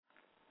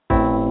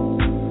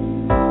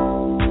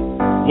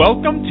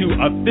Welcome to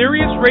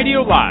Aetherius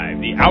Radio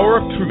Live, the Hour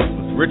of Truth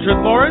with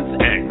Richard Lawrence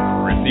and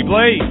Chrissy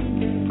Blaze.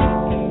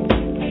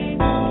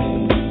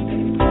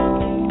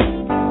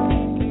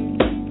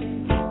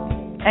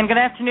 And good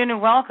afternoon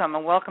and welcome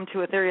to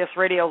Aetherius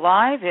Radio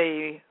Live,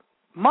 a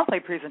monthly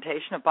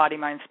presentation of Body,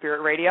 Mind,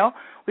 Spirit Radio.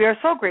 We are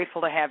so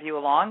grateful to have you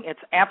along.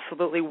 It's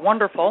absolutely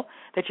wonderful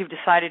that you've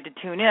decided to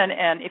tune in,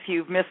 and if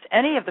you've missed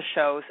any of the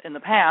shows in the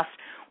past,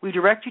 we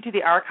direct you to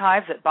the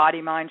archives at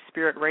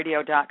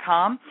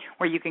bodymindspiritradio.com,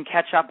 where you can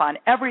catch up on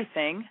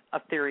everything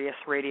Aetherius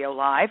Radio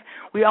Live.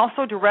 We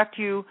also direct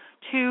you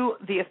to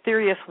the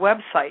Aetherius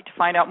website to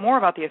find out more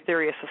about the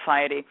Aetherius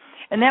Society,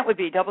 and that would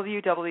be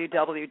www.aetherius,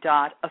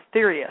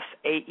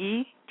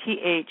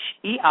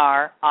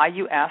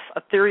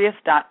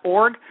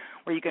 Aetherius.org,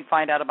 where you can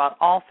find out about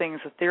all things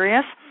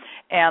Aetherius.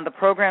 And the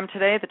program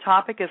today, the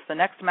topic is The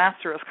Next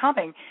Master is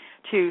Coming.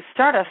 To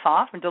start us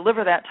off and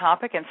deliver that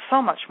topic and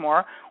so much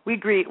more, we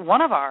greet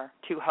one of our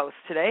two hosts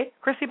today,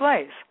 Chrissy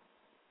Blaze.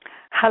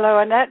 Hello,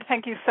 Annette.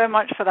 Thank you so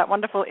much for that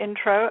wonderful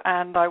intro,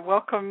 and I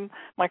welcome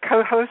my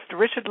co-host,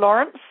 Richard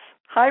Lawrence.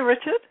 Hi,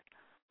 Richard.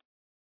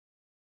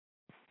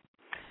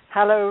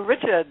 Hello,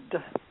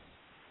 Richard.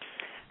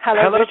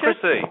 Hello,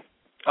 Richard. Chrissy.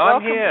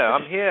 Welcome,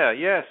 I'm here,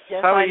 yes.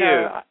 Yes, how are I know.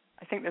 you?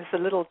 I think there's a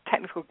little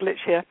technical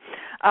glitch here.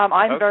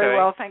 I'm very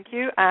well, thank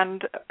you.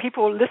 And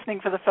people listening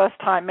for the first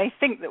time may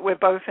think that we're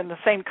both in the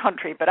same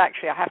country, but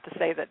actually I have to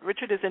say that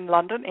Richard is in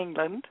London,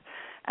 England,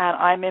 and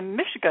I'm in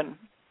Michigan,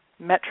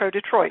 Metro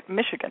Detroit,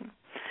 Michigan.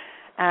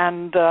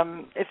 And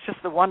it's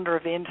just the wonder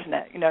of the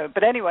Internet, you know.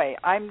 But anyway,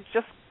 I'm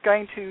just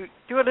going to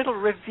do a little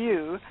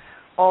review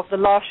of the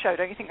last show.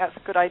 Don't you think that's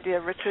a good idea,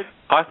 Richard?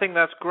 I think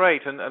that's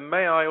great. And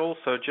may I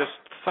also just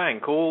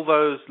thank all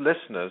those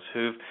listeners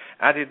who've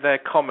added their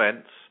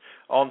comments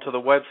onto the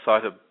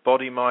website at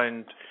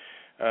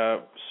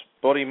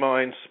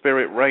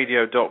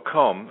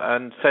bodymindspiritradio.com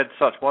and said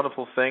such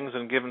wonderful things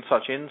and given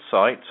such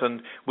insights.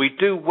 And we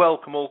do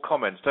welcome all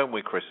comments, don't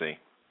we, Chrissy?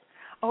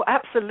 Oh,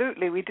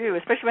 absolutely, we do,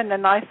 especially when they're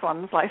nice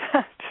ones like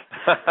that.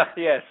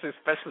 Yes,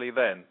 especially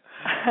then.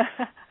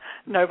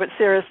 No, but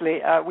seriously,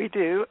 we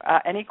do.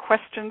 Any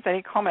questions,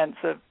 any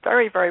comments are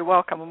very, very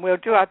welcome, and we'll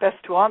do our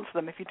best to answer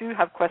them. If you do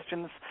have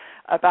questions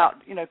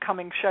about,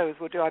 coming shows,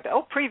 we'll do our best.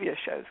 Previous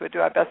shows, we'll do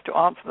our best to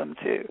answer them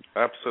too.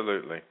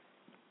 Absolutely.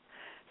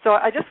 So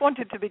I just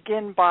wanted to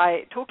begin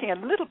by talking a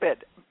little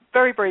bit,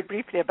 very, very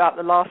briefly about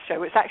the last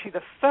show. It's actually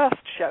the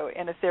first show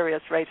in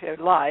Aetherius Radio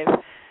Live,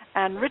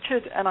 and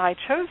Richard and I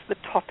chose the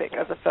topic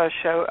of the first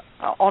show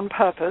on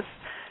purpose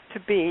to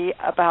be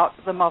about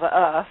the Mother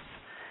Earth,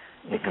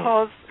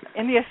 because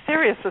in the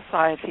Aetherius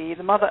Society,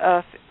 the Mother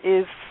Earth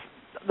is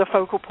the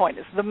focal point.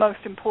 It's the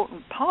most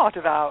important part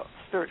of our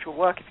spiritual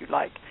work, if you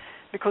like,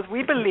 because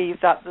we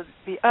believe that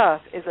the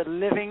Earth is a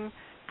living,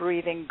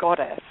 breathing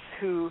goddess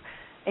who,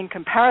 in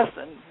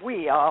comparison,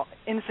 we are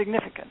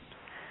insignificant.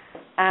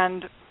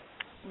 And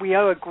we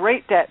owe a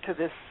great debt to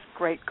this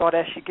great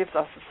goddess. She gives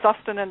us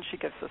sustenance, she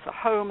gives us a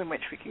home in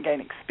which we can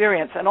gain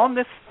experience. And on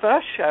this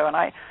first show, and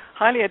I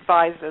highly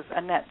advise, as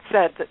Annette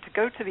said, that to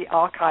go to the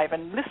archive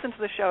and listen to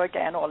the show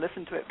again or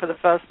listen to it for the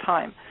first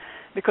time,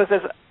 because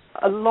there's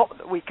a lot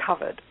that we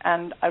covered.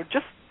 And I'll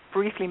just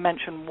briefly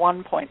mention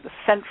one point, the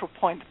central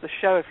point of the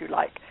show, if you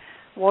like,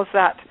 was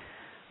that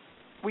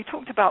we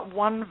talked about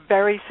one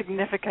very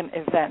significant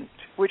event,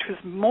 which was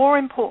more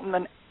important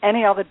than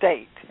any other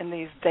date in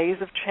these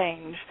days of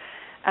change,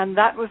 and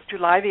that was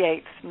July the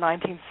 8th,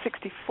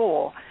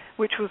 1964,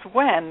 which was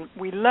when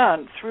we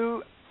learned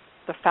through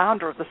the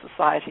founder of the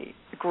society,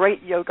 the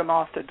great yoga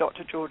master,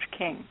 Dr. George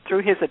King,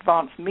 through his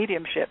advanced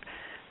mediumship,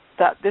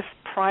 that this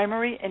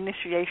primary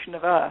initiation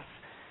of Earth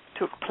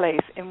took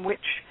place, in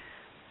which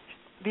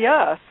the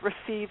Earth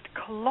received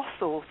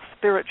colossal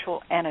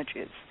spiritual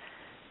energies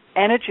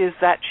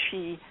that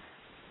she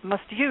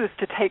must use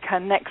to take her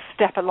next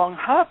step along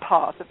her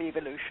path of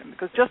evolution,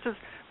 because just as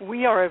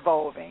we are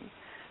evolving,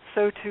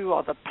 so too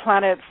are the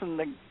planets and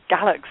the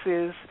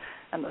galaxies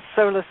and the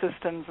solar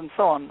systems and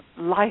so on.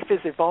 Life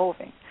is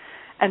evolving.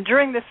 And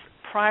during this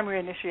primary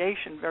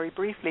initiation, very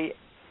briefly,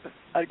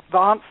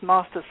 advanced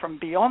masters from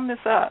beyond this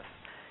Earth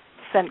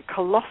sent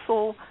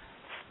colossal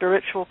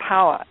spiritual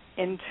power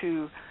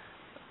into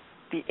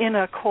the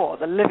inner core,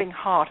 the living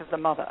heart of the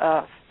Mother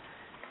Earth.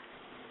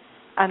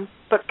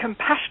 But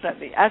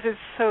compassionately, as is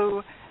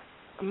so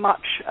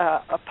much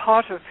a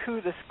part of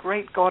who this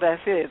great goddess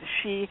is,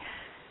 she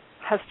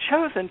has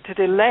chosen to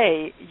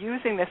delay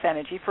using this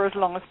energy for as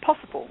long as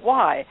possible.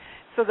 Why?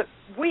 So that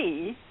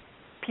we,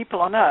 people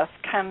on Earth,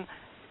 can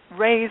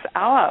raise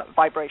our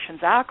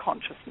vibrations, our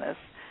consciousness,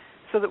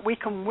 so that we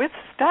can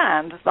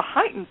withstand the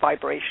heightened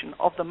vibration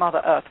of the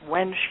Mother Earth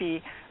when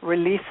she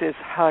releases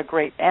her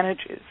great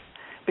energies.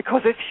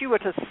 Because if she were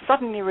to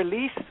suddenly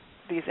release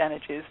these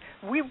energies,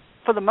 we,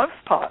 for the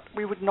most part,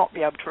 we would not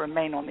be able to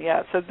remain on the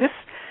Earth. So this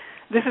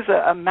is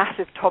a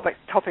massive topic,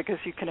 as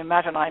you can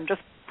imagine. I'm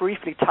just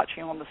briefly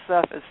touching on the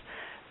surface,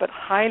 but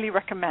highly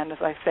recommend,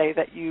 as I say,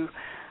 that you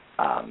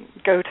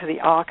go to the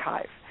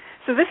archive.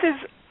 So this is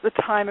the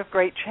time of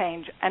great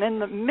change, and in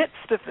the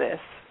midst of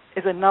this,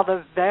 is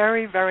another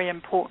very, very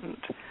important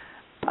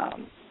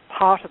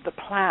part of the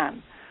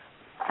plan.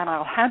 And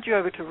I'll hand you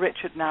over to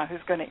Richard now,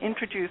 who's going to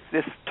introduce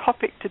this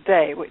topic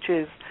today, which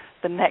is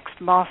the next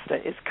master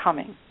is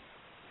coming.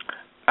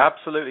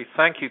 Absolutely.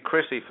 Thank you,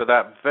 Chrissy, for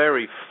that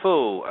very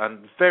full and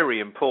very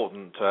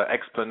important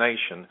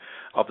explanation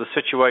of the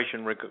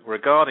situation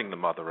regarding the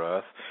Mother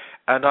Earth.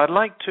 And I'd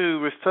like to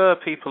refer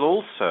people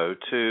also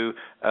to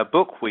a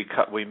book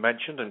we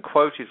mentioned and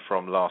quoted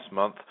from last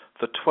month,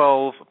 The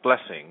 12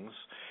 Blessings.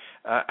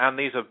 And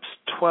these are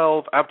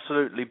 12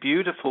 absolutely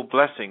beautiful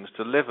blessings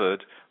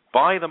delivered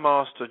by the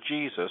Master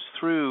Jesus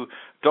through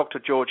Dr.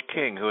 George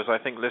King, who, as I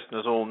think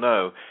listeners all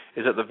know,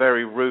 is at the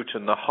very root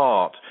and the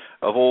heart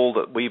of all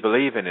that we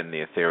believe in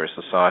the Aetherius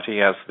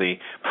Society as the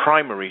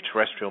primary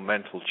terrestrial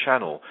mental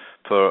channel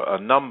for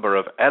a number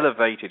of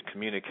elevated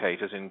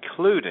communicators,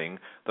 including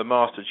the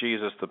Master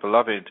Jesus, the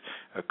beloved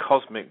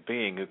cosmic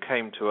being who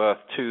came to Earth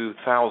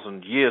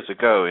 2,000 years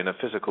ago in a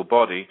physical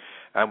body.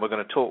 And we're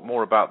going to talk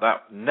more about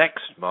that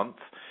next month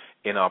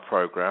in our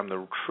program,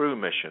 the true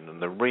mission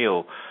and the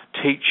real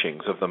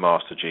teachings of the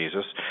Master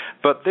Jesus.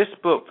 But this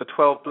book, The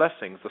 12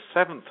 Blessings, the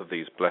seventh of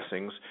these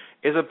blessings,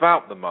 is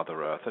about the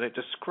Mother Earth, and it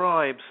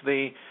describes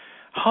the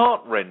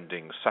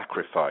heart-rending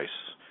sacrifice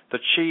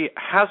that she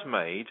has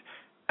made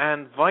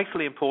and,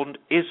 vitally important,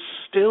 is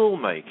still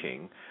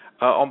making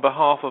on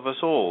behalf of us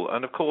all.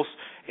 And, of course,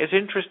 it's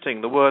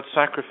interesting, the word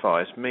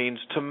sacrifice means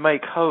to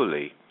make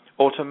holy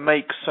or to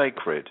make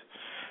sacred.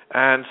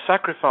 And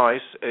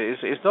sacrifice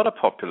is not a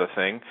popular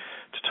thing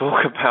to talk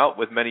about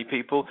with many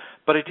people,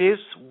 but it is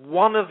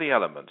one of the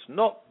elements,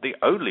 not the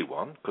only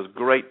one, because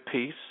great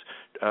peace,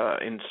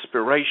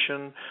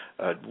 inspiration,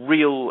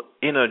 real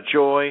inner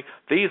joy,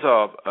 these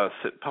are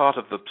part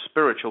of the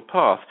spiritual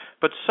path,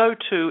 but so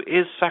too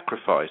is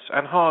sacrifice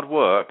and hard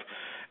work,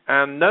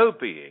 and no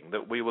being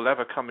that we will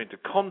ever come into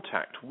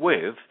contact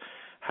with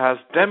has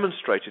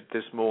demonstrated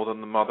this more than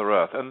the Mother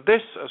Earth. And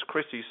this, as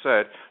Chrissy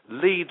said,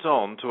 leads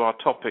on to our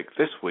topic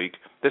this week,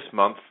 this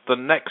month, the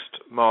next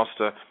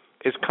Master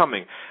is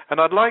coming. And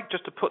I'd like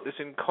just to put this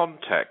in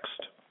context,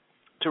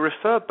 to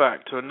refer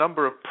back to a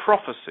number of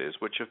prophecies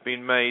which have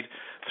been made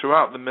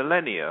throughout the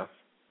millennia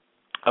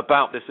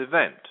about this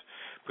event.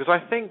 Because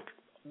I think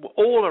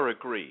all are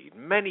agreed,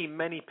 many,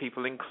 many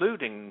people,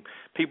 including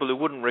people who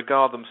wouldn't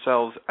regard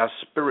themselves as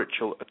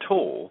spiritual at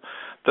all,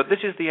 that this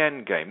is the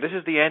end game, this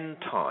is the end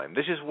time,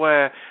 this is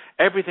where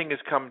everything is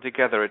coming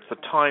together, it's the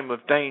time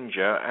of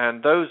danger,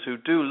 and those who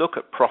do look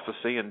at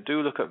prophecy and do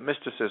look at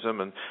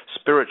mysticism and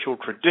spiritual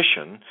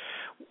tradition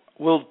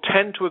will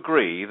tend to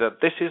agree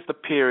that this is the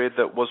period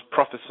that was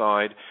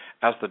prophesied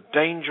as the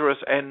dangerous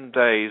end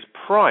days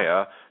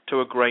prior to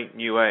a great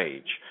new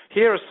age.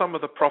 Here are some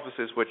of the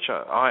prophecies which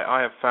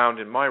I have found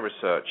in my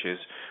researches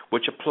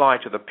which apply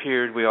to the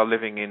period we are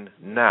living in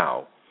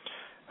now.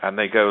 And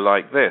they go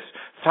like this.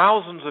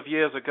 Thousands of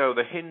years ago,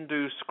 the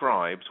Hindu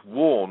scribes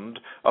warned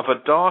of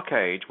a dark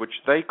age which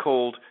they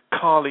called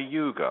Kali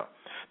Yuga.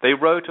 They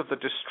wrote of the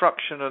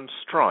destruction and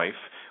strife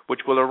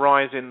which will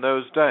arise in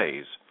those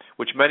days,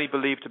 which many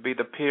believe to be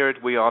the period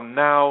we are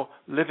now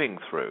living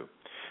through.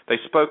 They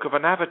spoke of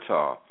an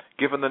avatar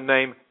given the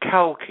name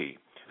Kalki,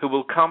 who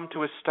will come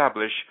to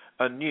establish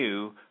a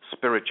new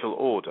spiritual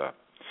order.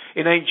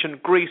 In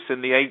ancient Greece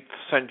in the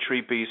 8th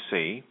century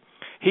BC,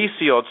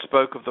 Hesiod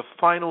spoke of the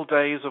final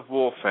days of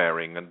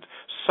warfaring and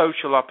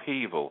social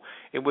upheaval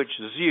in which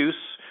Zeus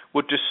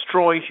would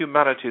destroy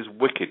humanity's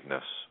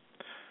wickedness.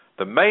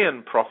 The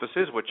Mayan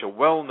prophecies, which are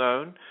well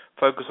known,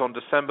 focus on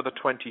December the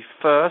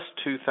 21st,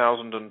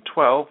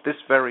 2012, this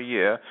very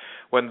year,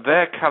 when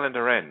their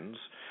calendar ends,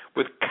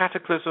 with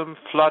cataclysm,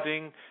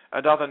 flooding,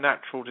 and other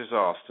natural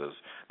disasters.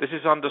 This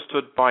is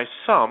understood by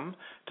some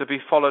to be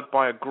followed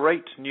by a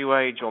great new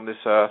age on this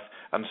earth,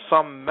 and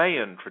some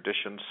Mayan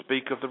traditions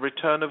speak of the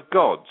return of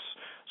gods,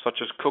 such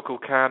as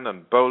Kukulkan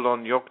and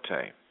Bolon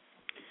Yocte.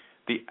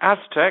 The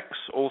Aztecs,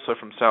 also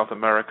from South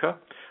America,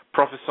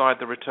 prophesied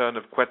the return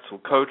of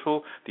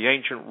Quetzalcoatl, the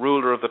ancient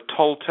ruler of the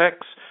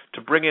Toltecs,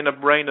 to bring in a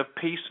reign of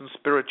peace and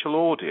spiritual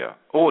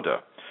order.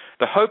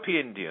 The Hopi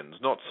Indians,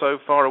 not so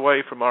far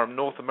away from our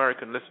North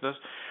American listeners,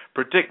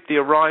 predict the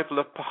arrival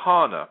of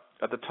Pahana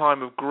at the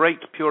time of great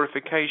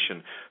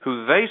purification,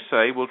 who they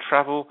say will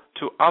travel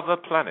to other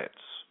planets.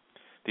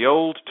 The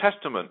Old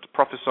Testament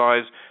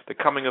prophesies the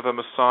coming of a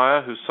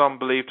Messiah who some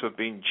believe to have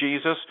been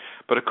Jesus,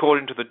 but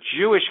according to the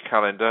Jewish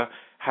calendar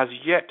has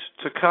yet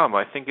to come.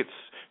 I think it's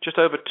just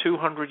over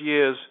 200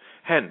 years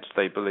hence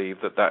they believe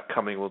that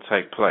coming will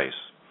take place.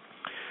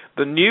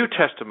 The New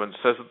Testament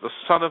says that the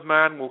Son of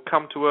Man will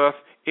come to earth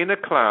in a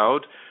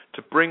cloud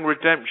to bring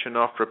redemption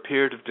after a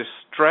period of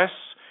distress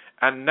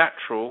and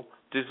natural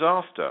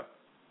disaster.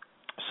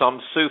 Some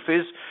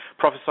Sufis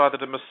prophesy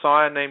that a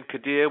Messiah named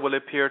Qadir will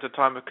appear at a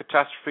time of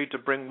catastrophe to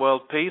bring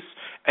world peace.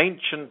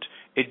 Ancient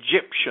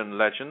Egyptian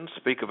legends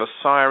speak of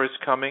Osiris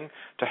coming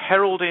to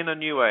herald in a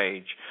new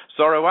age.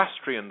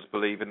 Zoroastrians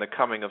believe in the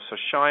coming of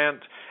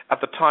Saoshyant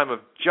at the time of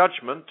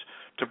judgment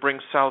to bring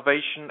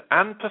salvation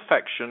and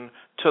perfection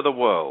to the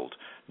world.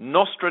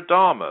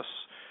 Nostradamus,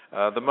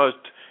 the most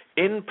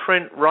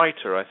in-print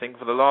writer, I think,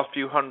 for the last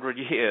few hundred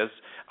years,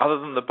 other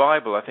than the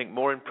Bible, I think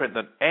more in print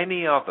than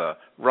any other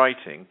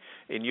writing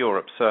in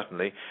Europe,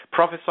 certainly,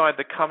 prophesied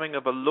the coming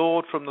of a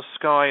Lord from the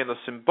sky in the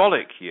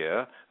symbolic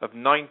year of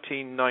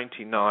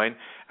 1999,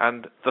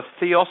 and the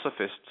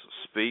Theosophists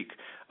speak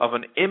of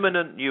an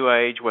imminent new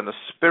age when the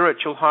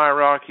spiritual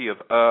hierarchy of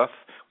earth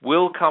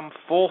will come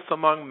forth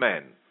among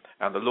men,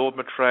 and the Lord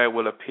Maitreya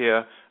will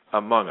appear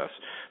among us.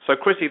 So,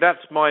 Chrissy, that's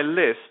my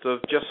list of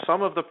just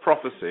some of the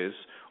prophecies,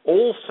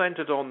 all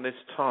centered on this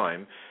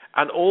time,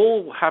 and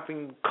all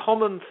having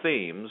common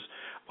themes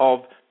of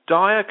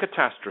dire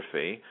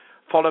catastrophe,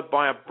 followed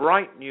by a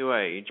bright new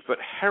age, but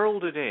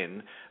heralded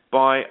in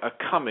by a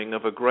coming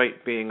of a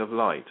great being of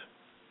light.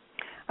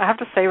 I have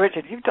to say,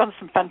 Richard, you've done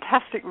some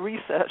fantastic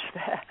research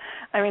there.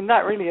 I mean,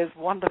 that really is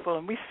wonderful.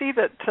 And we see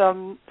that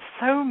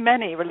so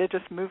many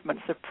religious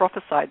movements have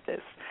prophesied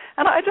this.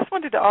 And I just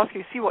wanted to ask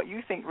you, see what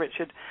you think,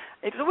 Richard.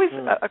 It's always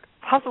a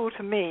puzzle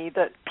to me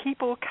that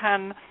people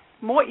can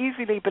more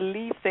easily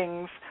believe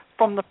things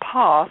from the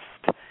past,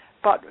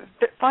 but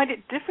find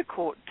it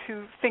difficult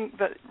to think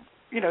that,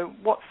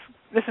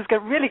 this is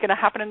really going to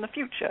happen in the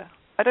future.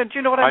 Do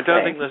you know what I'm saying?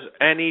 I don't think there's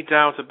any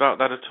doubt about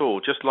that at all.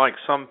 Just like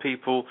some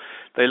people,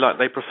 they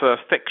prefer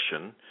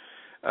fiction.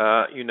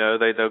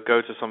 They'll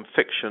go to some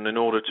fiction in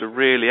order to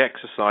really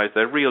exercise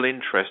their real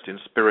interest in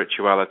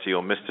spirituality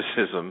or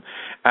mysticism.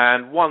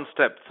 And one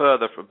step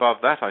further above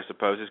that, I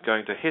suppose, is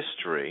going to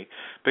history,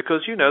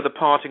 because, the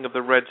parting of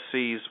the Red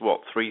Seas,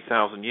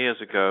 3,000 years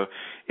ago,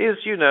 is,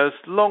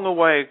 long a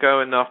way ago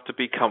enough to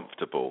be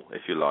comfortable,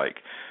 if you like.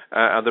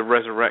 And the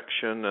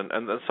resurrection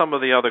and some of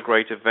the other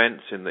great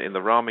events in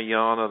the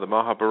Ramayana, the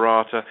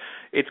Mahabharata,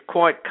 it's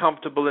quite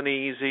comfortable and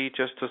easy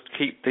just to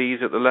keep these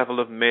at the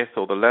level of myth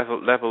or the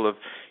level of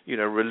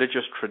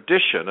religious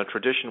tradition, a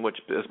tradition which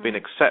has been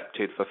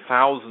accepted for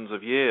thousands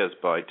of years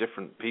by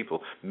different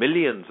people,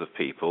 millions of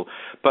people.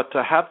 But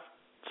to have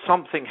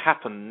something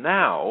happen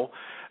now,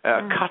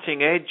 a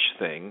cutting-edge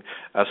thing,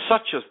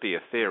 such as the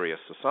Aetherius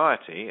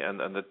Society and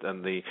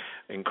the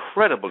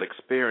incredible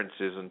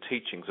experiences and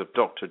teachings of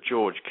Dr.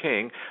 George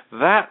King,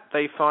 that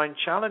they find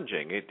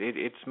challenging.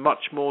 It's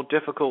much more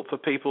difficult for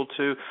people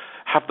to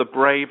have the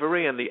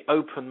bravery and the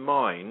open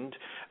mind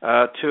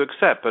to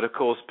accept. But, of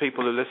course,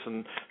 people who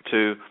listen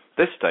to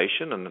this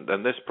station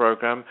and this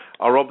program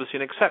are obviously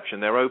an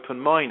exception. They're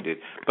open-minded.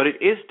 But it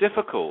is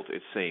difficult,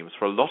 it seems,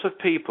 for a lot of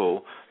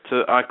people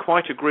to, I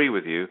quite agree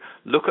with you,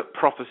 look at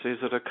prophecies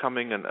that are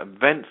coming and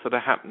events that are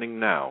happening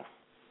now.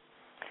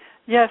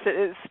 Yes,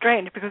 it is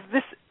strange because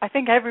I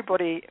think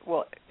everybody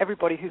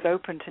who's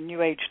open to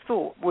New Age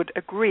thought would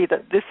agree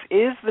that this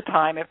is the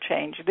time of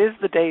change. It is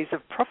the days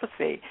of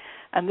prophecy.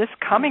 And this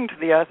coming to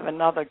the earth of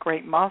another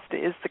great master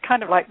is the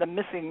kind of like the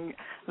missing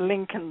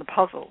link in the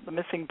puzzle, the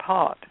missing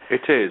part.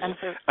 It is.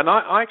 And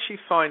I actually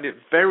find it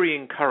very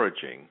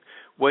encouraging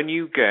when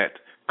you get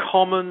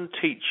common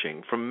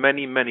teaching from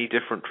many, many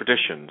different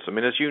traditions. I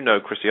mean, as you know,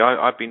 Chrissy,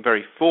 I've been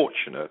very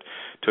fortunate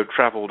to have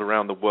traveled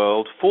around the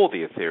world for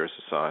the Aetherius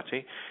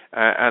Society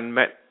and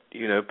met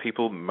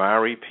people,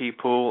 Maori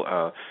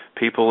people,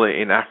 people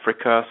in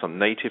Africa, some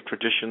native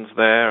traditions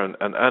there,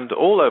 and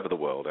all over the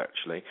world,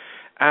 actually.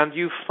 And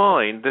you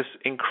find this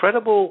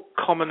incredible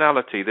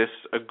commonality, this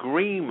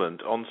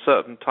agreement on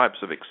certain types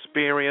of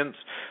experience,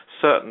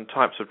 certain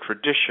types of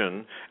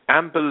tradition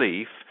and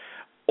belief,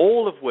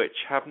 all of which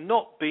have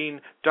not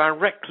been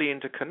directly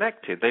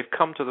interconnected. They've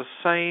come to the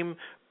same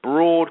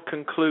broad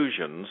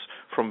conclusions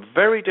from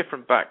very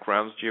different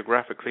backgrounds,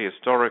 geographically,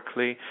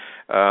 historically,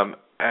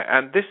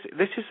 and this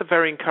is a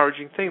very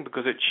encouraging thing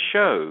because it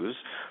shows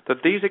that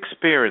these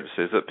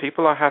experiences that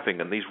people are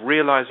having and these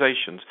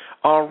realizations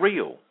are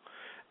real.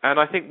 And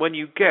I think when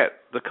you get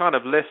the kind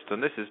of list,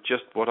 and this is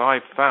just what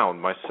I've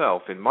found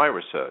myself in my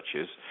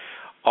researches,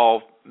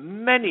 of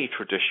many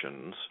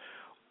traditions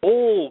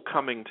all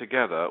coming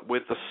together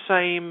with the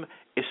same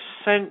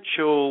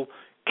essential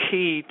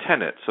key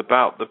tenets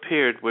about the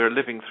period we're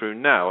living through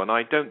now, and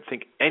I don't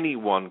think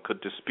anyone could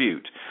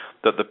dispute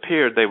that the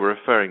period they were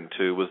referring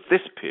to was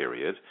this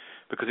period,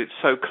 because it's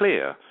so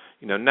clear.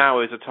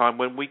 Now is a time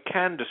when we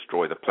can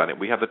destroy the planet.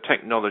 We have the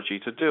technology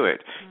to do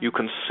it. You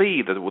can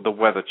see that the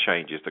weather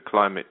changes, the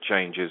climate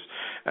changes,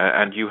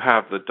 and you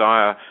have the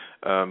dire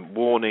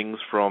warnings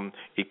from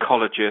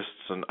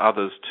ecologists and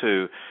others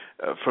too,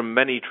 from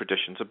many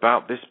traditions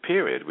about this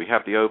period. We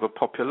have the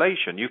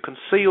overpopulation. You can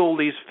see all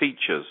these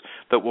features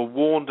that were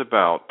warned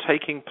about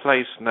taking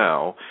place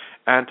now,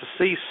 and to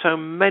see so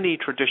many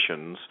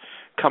traditions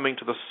coming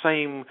to the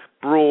same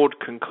broad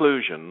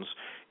conclusions,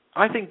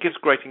 I think gives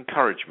great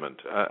encouragement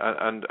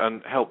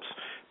and helps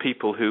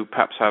people who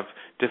perhaps have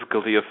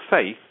difficulty of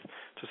faith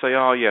to say,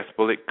 yes,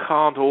 well, it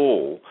can't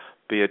all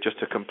be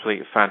just a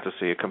complete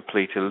fantasy, a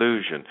complete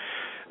illusion.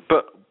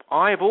 But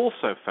I've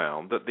also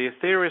found that the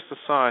Aetherius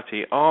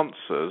Society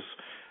answers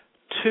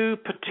two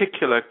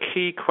particular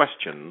key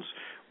questions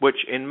which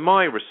in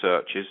my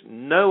researches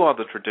no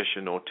other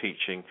tradition or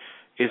teaching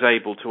is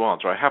able to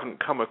answer. I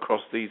haven't come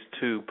across these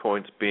 2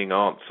 points being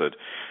answered.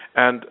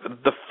 And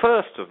the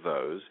first of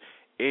those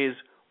is,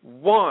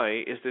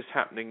 why is this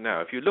happening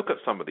now? If you look at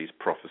some of these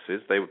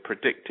prophecies, they were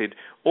predicted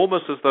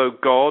almost as though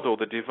God or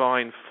the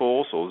divine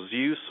force or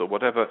Zeus or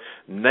whatever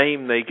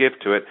name they give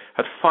to it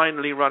had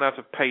finally run out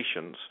of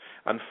patience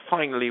and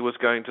finally was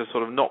going to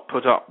sort of not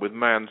put up with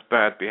man's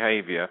bad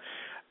behavior.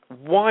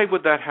 Why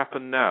would that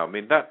happen now? I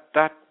mean,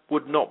 that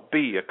would not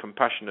be a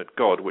compassionate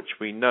God, which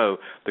we know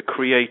the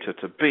Creator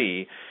to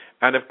be.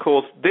 And, of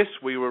course, this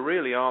we were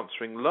really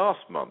answering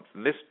last month,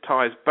 and this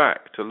ties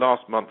back to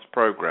last month's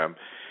program.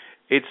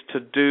 It's to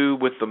do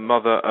with the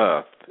Mother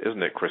Earth,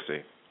 isn't it,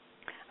 Chrissy?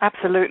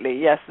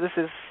 Absolutely, yes. This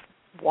is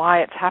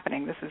why it's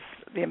happening. This is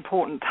the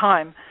important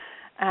time.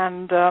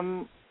 And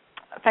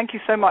thank you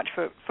so much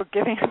for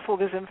giving us all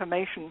this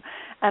information.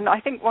 And I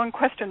think one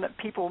question that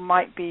people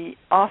might be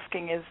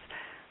asking is,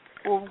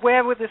 well,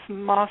 where would this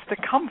master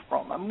come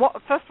from? And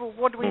first of all,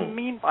 what do we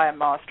mean by a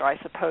master, I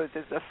suppose,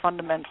 is a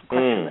fundamental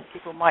question that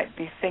people might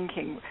be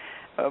thinking.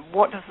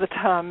 What does the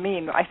term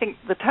mean? I think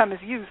the term is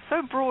used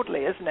so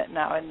broadly, isn't it,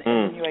 now in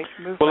the New Age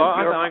movement? Well,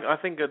 I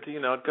think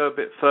I'd go a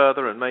bit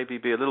further and maybe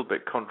be a little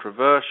bit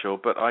controversial,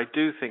 but I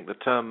do think the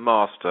term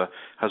master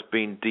has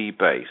been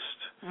debased.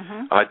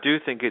 Mm-hmm. I do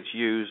think it's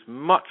used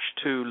much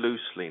too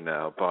loosely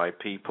now by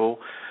people,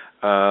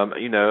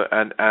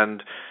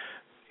 and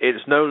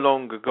it's no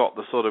longer got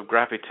the sort of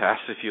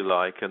gravitas, if you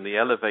like, and the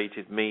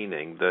elevated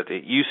meaning that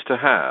it used to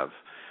have.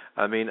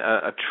 I mean,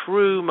 a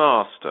true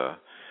master,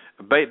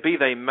 be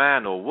they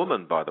man or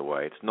woman, by the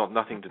way, it's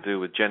nothing to do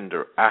with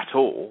gender at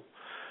all.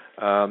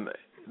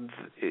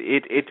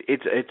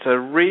 It's a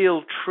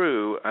real,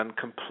 true, and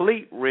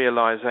complete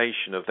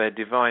realization of their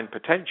divine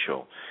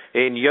potential.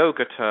 In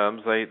yoga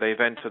terms,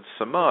 they've entered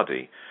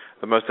samadhi,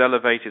 the most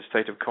elevated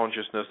state of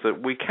consciousness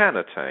that we can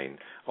attain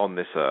on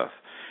this earth.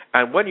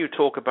 And when you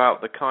talk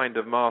about the kind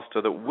of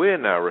master that we're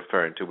now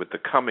referring to with the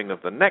coming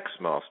of the next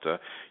master,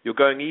 you're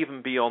going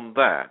even beyond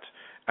that,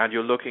 and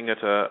you're looking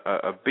at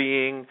a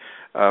being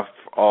of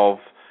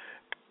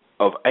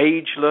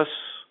ageless,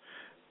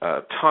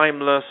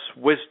 timeless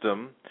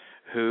wisdom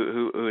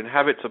who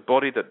inhabits a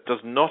body that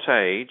does not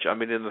age. I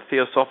mean, in the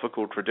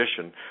theosophical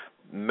tradition,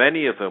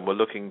 many of them were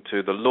looking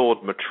to the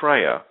Lord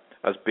Maitreya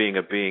as being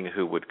a being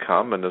who would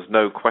come, and there's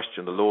no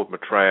question the Lord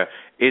Maitreya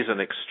is an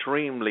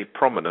extremely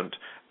prominent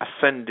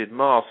ascended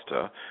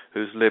master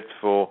who's lived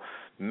for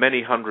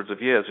many hundreds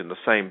of years in the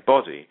same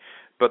body.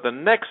 But the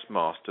next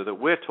master that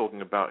we're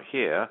talking about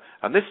here,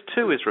 and this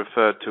too is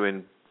referred to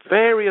in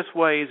various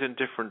ways in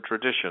different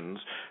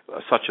traditions,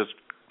 such as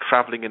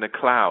traveling in a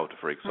cloud,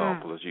 for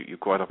example, as you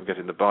quite often get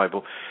in the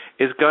Bible,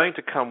 is going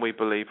to come, we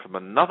believe, from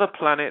another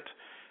planet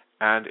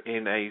and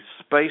in a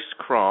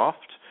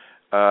spacecraft.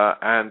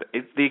 And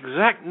the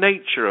exact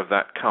nature of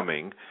that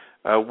coming,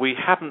 we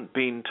haven't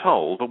been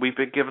told, but we've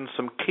been given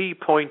some key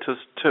pointers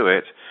to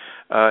it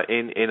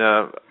in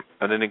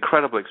an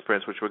incredible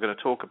experience, which we're going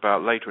to talk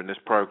about later in this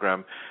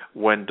program,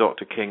 when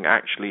Dr. King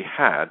actually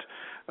had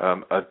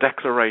a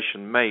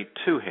declaration made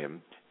to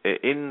him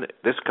in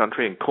this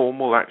country, in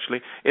Cornwall,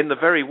 actually, in the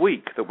very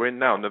week that we're in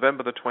now,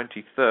 November the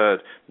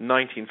 23rd,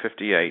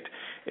 1958,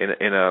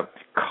 in a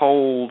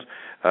cold,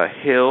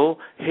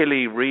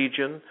 hilly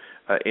region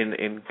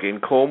in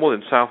Cornwall,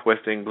 in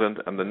southwest England,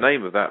 and the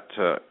name of that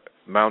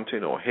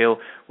mountain or hill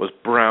was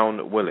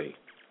Brown Willie.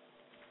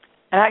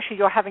 And actually,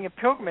 you're having a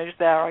pilgrimage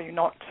there, are you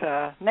not,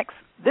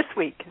 this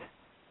week?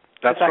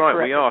 That's right,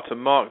 correct? We are, to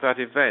mark that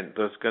event.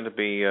 There's going to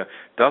be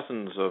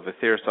dozens of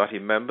Aetherius Society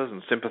members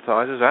and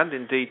sympathizers, and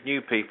indeed new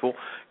people,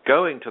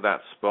 going to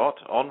that spot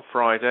on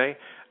Friday.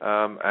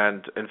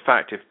 And in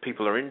fact, if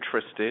people are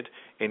interested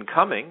in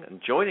coming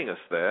and joining us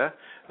there,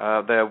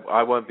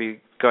 I won't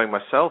be going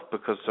myself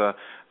because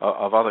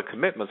of other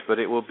commitments, but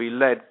it will be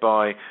led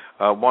by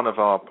one of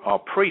our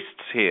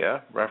priests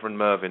here, Reverend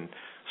Mervyn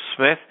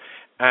Smith.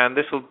 And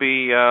this will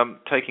be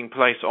taking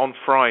place on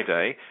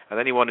Friday. And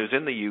anyone who's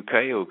in the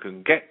UK who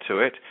can get to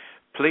it,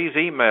 please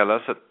email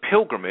us at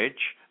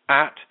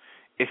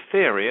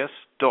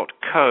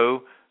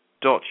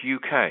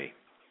pilgrimage@aetherius.co.uk.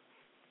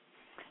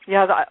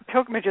 Yeah, the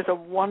pilgrimages are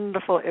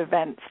wonderful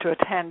events to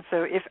attend.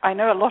 So I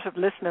know a lot of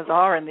listeners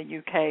are in the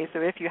UK, so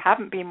if you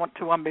haven't been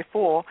to one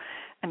before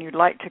and you'd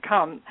like to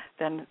come,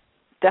 then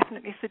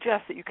definitely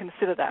suggest that you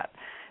consider that,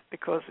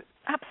 because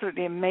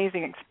absolutely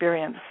amazing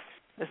experience.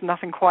 There's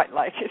nothing quite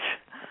like it.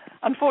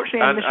 Unfortunately,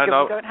 in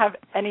Michigan, we don't have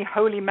any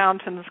holy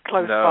mountains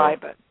close by.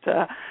 But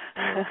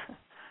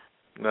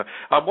no,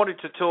 I wanted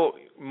to talk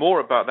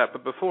more about that,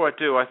 but before I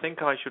do, I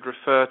think I should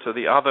refer to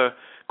the other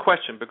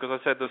question, because I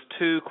said there's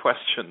two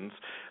questions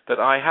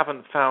that I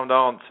haven't found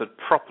answered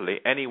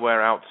properly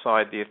anywhere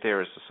outside the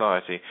Aetherius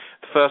Society.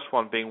 The first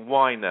one being,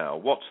 why now?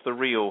 Why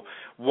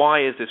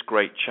is this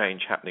great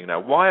change happening now?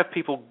 Why have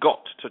people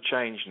got to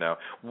change now?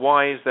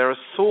 Why is there a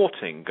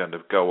sorting going to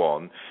go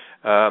on?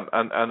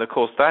 And of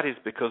course, that is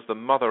because the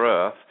Mother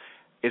Earth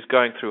is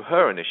going through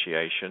her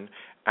initiation,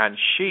 and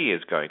she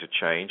is going to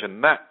change,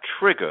 and that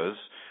triggers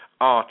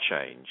our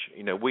change.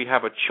 We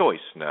have a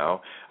choice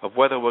now of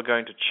whether we're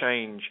going to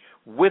change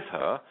with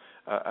her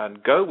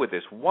and go with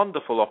this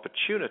wonderful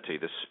opportunity,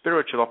 this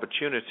spiritual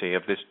opportunity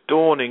of this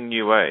dawning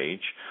new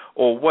age,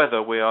 or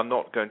whether we are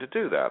not going to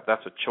do that.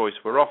 That's a choice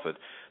we're offered.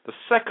 The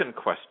second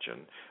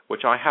question,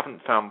 which I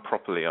haven't found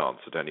properly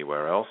answered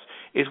anywhere else,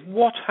 is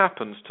what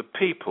happens to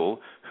people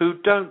who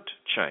don't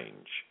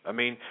change? I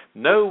mean,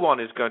 no one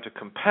is going to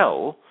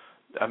compel.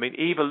 I mean,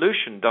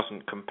 evolution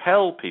doesn't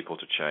compel people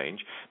to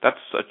change. That's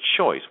a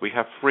choice. We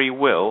have free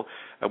will,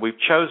 and we've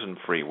chosen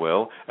free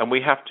will, and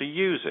we have to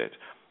use it.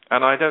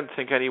 And I don't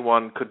think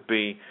anyone could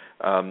be,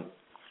 under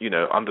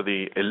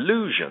the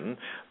illusion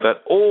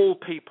that all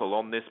people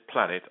on this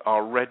planet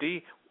are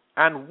ready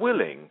and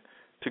willing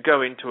to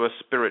go into a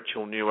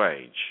spiritual new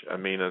age. I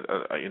mean,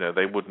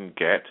 they wouldn't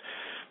get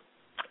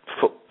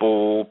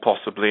football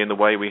possibly in the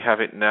way we have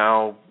it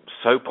now,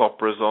 soap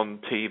operas on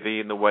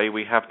TV in the way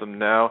we have them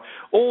now,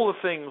 all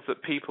the things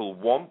that people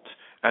want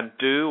and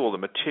do, all the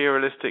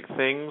materialistic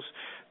things.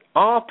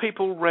 Are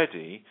people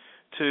ready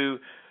to,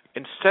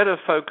 instead of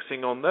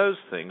focusing on those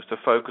things, to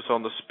focus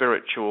on the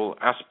spiritual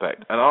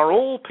aspect? And are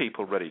all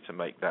people ready to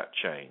make that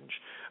change?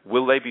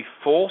 Will they be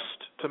forced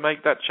to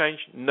make that change?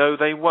 No,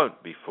 they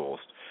won't be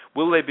forced.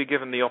 Will they be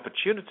given the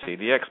opportunity,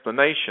 the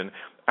explanation,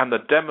 and the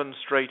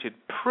demonstrated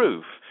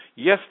proof?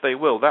 Yes, they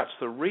will. That's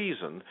the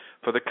reason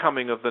for the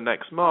coming of the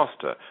next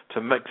master,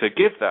 to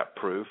give that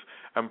proof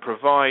and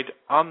provide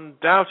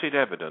undoubted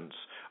evidence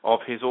of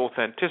his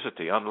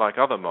authenticity, unlike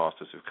other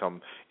masters who've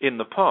come in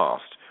the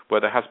past,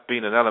 where there has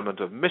been an element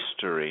of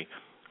mystery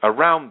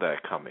around their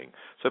coming.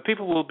 So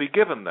people will be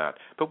given that.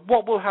 But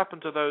what will happen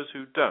to those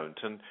who don't?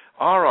 And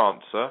our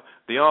answer,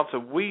 the answer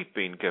we've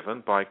been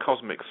given by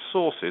cosmic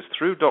sources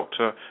through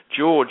Dr.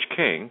 George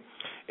King,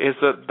 is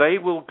that they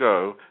will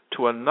go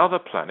to another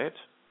planet.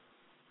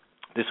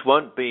 This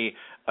won't be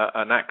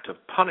an act of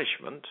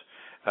punishment.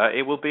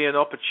 It will be an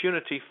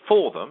opportunity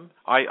for them.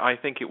 I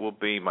think it will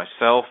be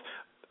myself,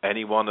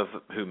 anyone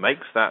who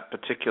makes that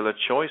particular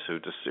choice,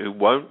 who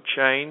won't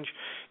change,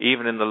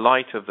 even in the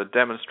light of the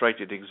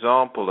demonstrated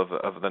example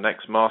of the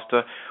next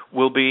master,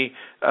 will be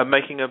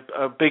making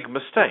a big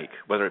mistake,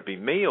 whether it be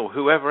me or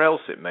whoever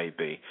else it may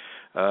be.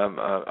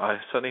 I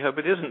certainly hope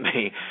it isn't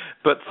me.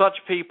 But such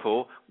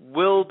people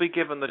will be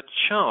given the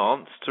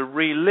chance to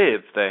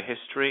relive their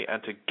history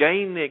and to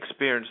gain the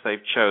experience they've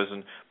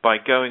chosen by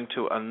going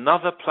to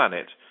another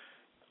planet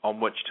on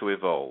which to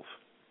evolve.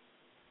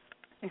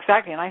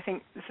 Exactly, and I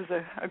think this is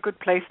a good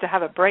place to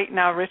have a break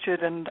now,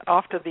 Richard, and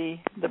after the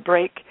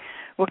break,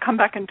 we'll come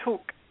back and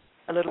talk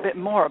a little bit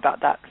more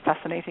about that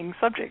fascinating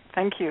subject.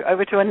 Thank you.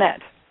 Over to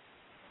Annette.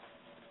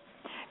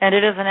 And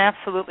it is an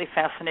absolutely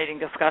fascinating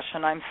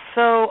discussion. I'm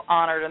so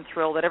honored and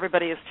thrilled that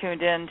everybody is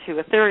tuned in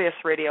to Aetherius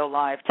Radio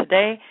Live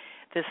today.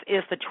 This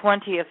is the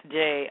 20th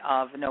day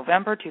of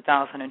November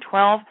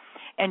 2012.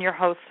 And your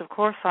hosts, of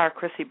course, are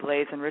Chrissy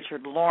Blaze and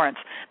Richard Lawrence.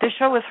 This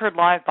show is heard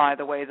live, by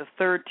the way, the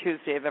third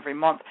Tuesday of every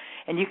month.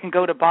 And you can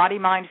go to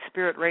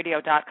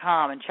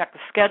bodymindspiritradio.com and check the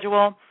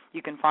schedule.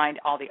 You can find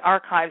all the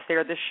archives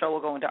there. This show will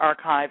go into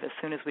archive as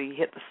soon as we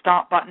hit the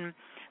stop button.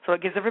 So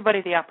it gives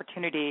everybody the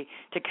opportunity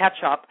to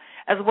catch up,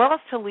 as well as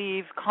to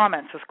leave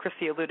comments, as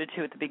Chrissy alluded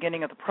to at the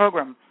beginning of the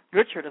program,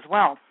 Richard as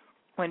well.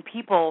 When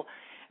people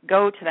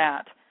go to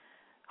that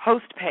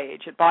host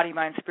page at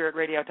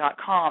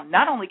bodymindspiritradio.com,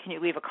 not only can you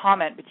leave a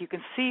comment, but you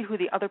can see who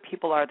the other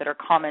people are that are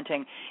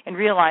commenting and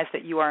realize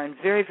that you are in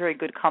very, very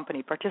good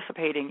company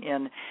participating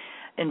in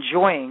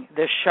enjoying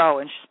this show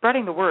and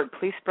spreading the word.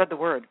 Please spread the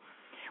word.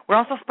 We're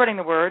also spreading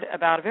the word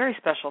about a very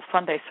special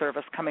Sunday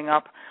service coming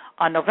up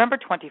on November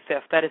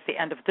 25th. That is the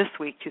end of this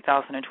week,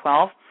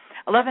 2012,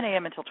 11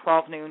 a.m. until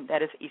 12 noon,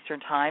 that is Eastern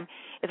Time.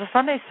 It's a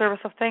Sunday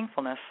service of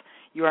thankfulness.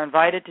 You are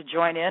invited to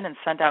join in and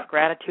send out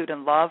gratitude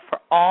and love for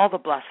all the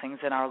blessings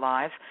in our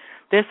lives.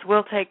 This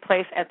will take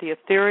place at the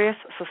Aetherius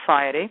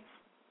Society,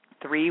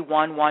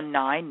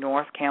 3119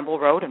 North Campbell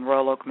Road in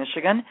Royal Oak,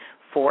 Michigan,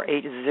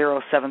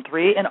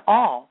 48073, and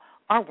all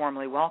are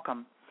warmly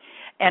welcome.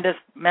 And as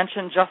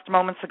mentioned just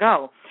moments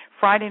ago,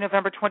 Friday,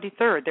 November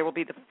 23rd, there will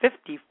be the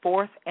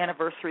 54th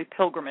anniversary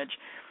pilgrimage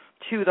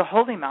to the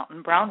Holy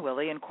Mountain,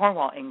 Brownwilly in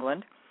Cornwall,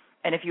 England.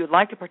 And if you would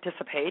like to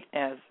participate,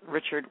 as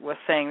Richard was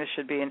saying, this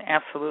should be an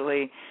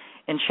absolutely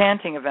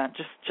enchanting event,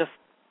 just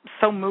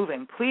so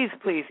moving. Please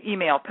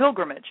email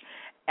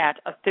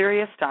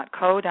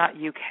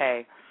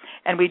pilgrimage@aetherius.co.uk.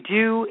 And we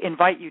do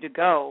invite you to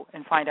go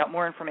and find out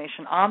more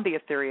information on the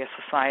Aetherius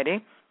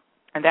Society,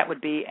 and that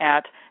would be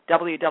at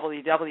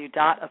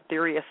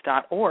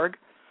www.aetherius.org.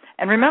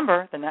 And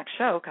remember, the next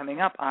show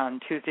coming up on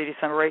Tuesday,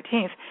 December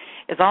 18th,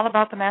 is all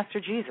about the Master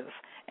Jesus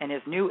and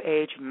his New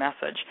Age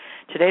message.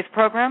 Today's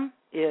program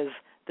is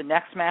The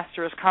Next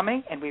Master is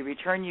Coming, and we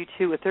return you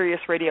to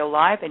Aetherius Radio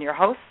Live and your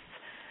hosts,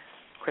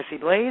 Chrissy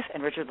Blaze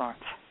and Richard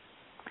Lawrence.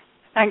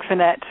 Thanks,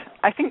 Annette.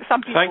 I think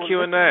some people... Thank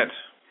you, Annette.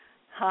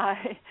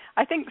 Hi.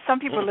 I think some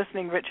people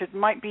listening, Richard,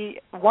 might be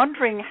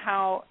wondering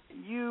how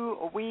you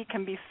or we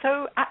can be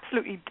so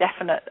absolutely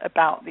definite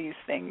about these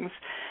things.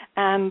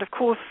 And, of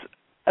course,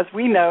 as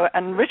we know,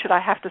 and Richard, I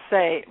have to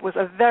say, was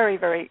a very,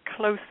 very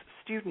close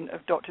student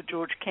of Dr.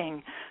 George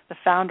King, the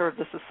founder of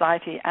the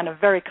society, and a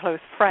very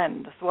close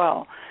friend as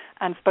well.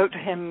 and spoke to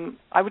him,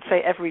 I would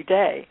say, every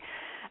day.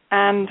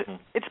 And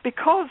it's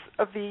because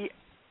of the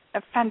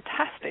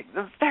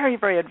very,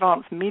 very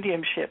advanced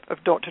mediumship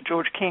of Dr.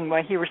 George King,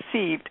 where he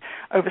received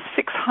over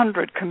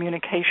 600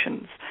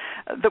 communications,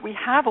 that we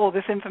have all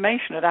this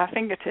information at our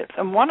fingertips.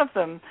 And one of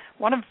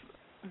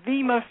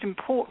the most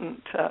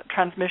important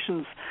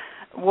transmissions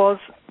was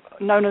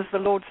known as the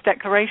Lord's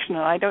Declaration, and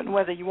I don't know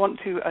whether you want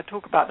to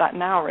talk about that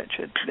now,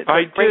 Richard.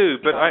 I do,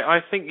 but I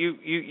think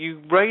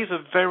you raise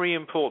a very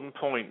important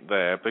point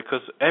there,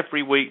 because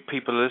every week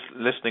people are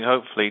listening,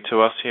 hopefully,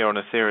 to us here on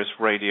Aetherius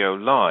Radio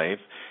Live,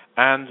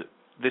 and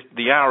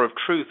the Hour of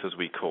Truth, as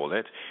we call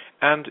it.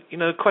 And,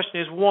 the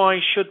question is, why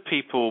should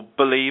people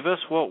believe us?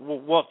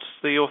 What's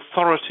the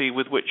authority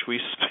with which we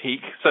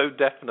speak so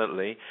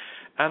definitely?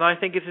 And I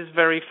think it is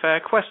very fair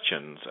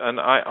questions, and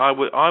I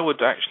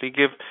would actually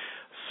give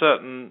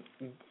certain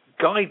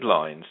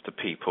guidelines to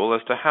people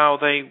as to how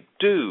they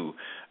do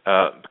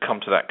come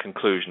to that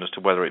conclusion as to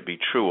whether it be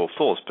true or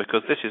false,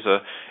 because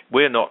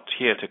we're not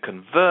here to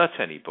convert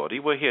anybody.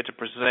 We're here to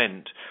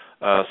present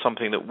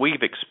something that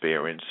we've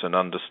experienced and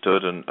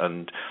understood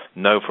and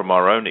know from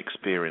our own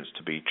experience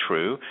to be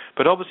true.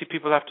 But obviously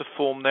people have to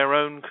form their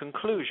own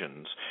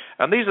conclusions.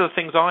 And these are the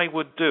things I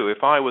would do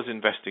if I was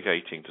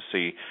investigating to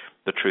see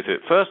the truth of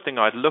it. First thing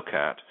I'd look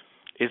at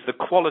is the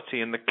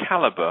quality and the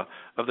caliber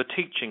of the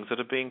teachings that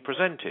are being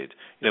presented.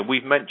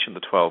 We've mentioned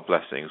the 12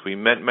 Blessings. We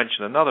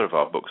mentioned another of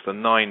our books, the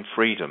 9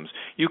 Freedoms.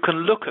 You can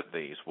look at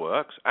these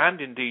works,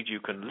 and indeed you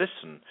can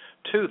listen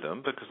to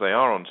them, because they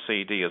are on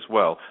CD as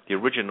well, the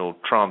original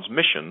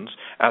transmissions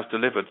as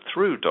delivered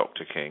through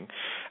Dr. King,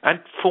 and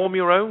form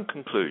your own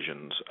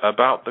conclusions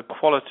about the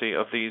quality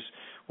of these,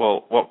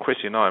 what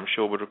Chrissy and I, I'm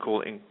sure, would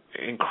recall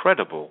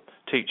incredible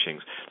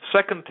teachings. The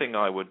second thing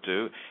I would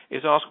do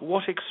is ask,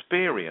 what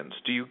experience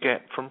do you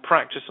get from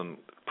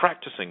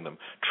practicing them?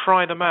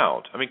 Try them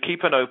out.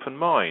 Keep an open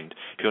mind.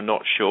 If you're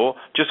not sure,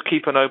 just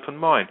keep an open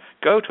mind.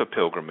 Go to a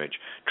pilgrimage.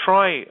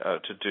 Try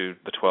to do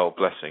the 12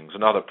 Blessings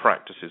and other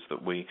practices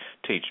that we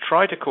teach.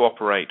 Try to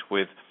cooperate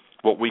with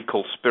what we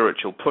call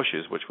spiritual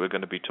pushes, which we're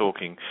going to be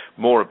talking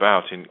more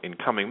about in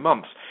coming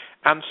months,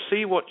 and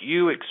see what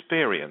you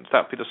experience.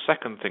 That would be the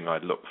second thing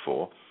I'd look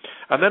for.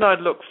 And then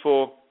I'd look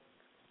for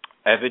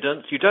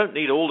evidence. You don't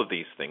need all of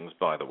these things,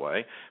 by the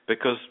way,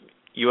 because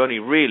you only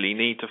really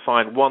need to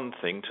find one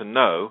thing to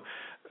know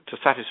to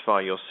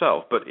satisfy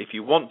yourself. But if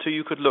you want to,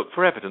 you could look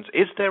for evidence.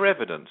 Is there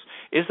evidence?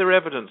 Is there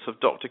evidence of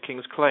Dr.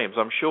 King's claims?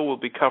 I'm sure we'll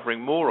be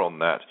covering more on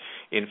that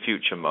in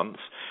future months.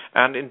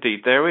 And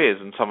indeed there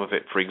is, and some of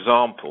it, for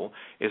example,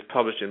 is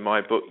published in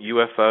my book,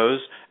 UFOs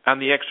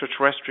and the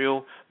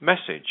Extraterrestrial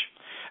Message.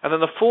 And then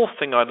the fourth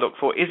thing I'd look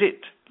for, is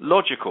it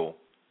logical?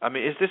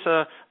 Is this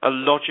a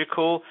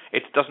logical,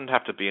 it doesn't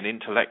have to be an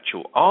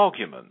intellectual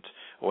argument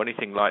or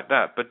anything like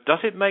that, but does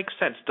it make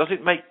sense? Does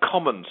it make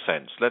common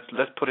sense? Let's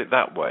put it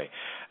that way.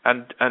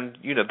 And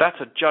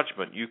that's a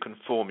judgment you can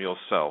form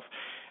yourself.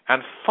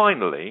 And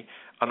finally,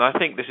 and I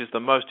think this is the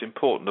most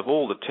important of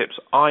all the tips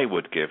I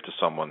would give to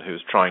someone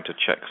who's trying to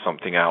check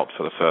something out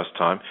for the first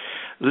time,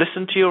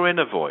 listen to your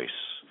inner voice.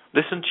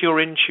 Listen to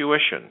your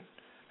intuition.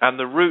 And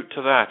the route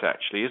to that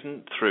actually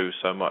isn't through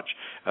so much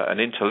an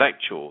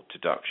intellectual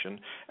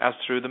deduction as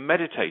through the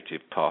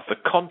meditative path, the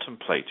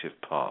contemplative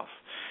path.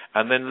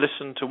 And then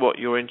listen to what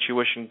your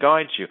intuition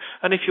guides you.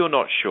 And if you're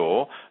not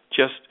sure,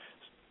 just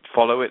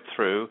follow it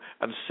through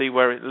and see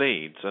where it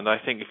leads. And I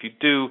think if you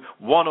do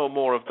one or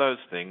more of those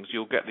things,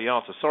 you'll get the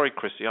answer. Sorry,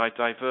 Chrissy, I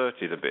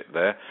diverted a bit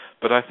there,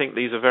 but I think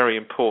these are very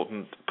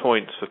important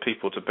points for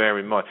people to bear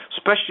in mind,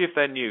 especially if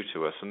they're new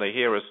to us and they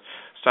hear us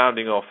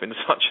sounding off in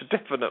such a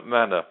definite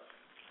manner.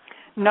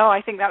 No,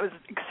 I think that was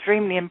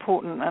extremely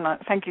important, and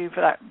thank you for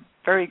that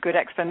very good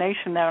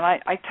explanation there.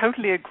 And I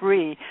totally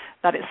agree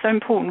that it's so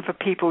important for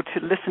people to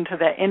listen to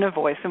their inner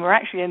voice. And we're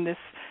actually in this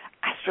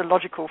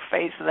astrological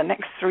phase for the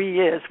next 3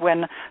 years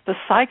when the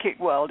psychic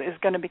world is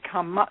going to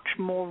become much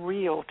more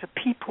real to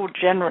people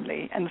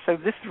generally. And so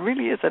this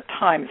really is a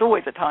time, it's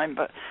always a time,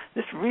 but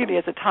this really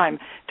is a time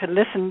to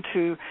listen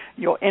to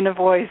your inner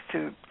voice,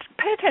 to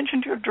pay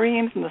attention to your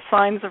dreams and the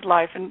signs of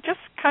life, and just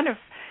kind of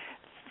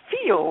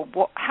feel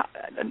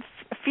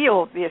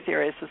the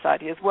Aetherius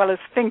Society, as well as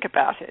think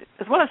about it,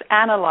 as well as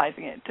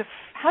analyzing it.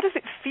 How does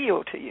it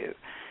feel to you?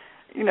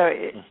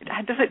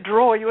 Does it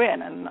draw you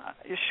in? And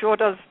it sure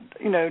does.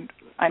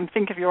 I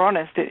think if you're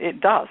honest,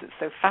 it does. It's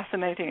so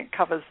fascinating. It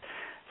covers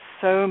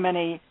so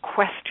many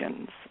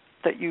questions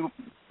that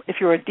if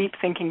you're a deep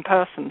thinking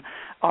person,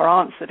 are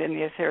answered in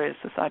the Aetherius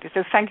Society.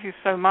 So thank you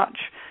so much.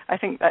 I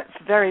think that's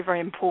very, very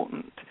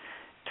important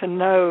to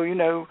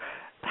know,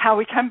 how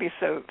we can be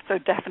so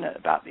definite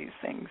about these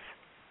things.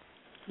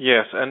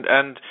 Yes,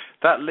 and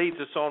that leads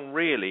us on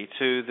really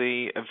to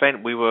the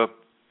event we were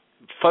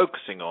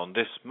focusing on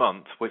this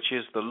month, which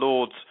is the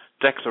Lord's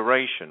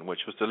Declaration, which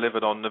was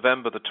delivered on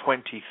November the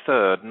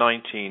 23rd,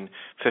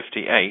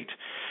 1958.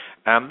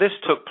 And this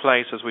took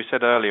place, as we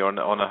said earlier, on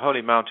a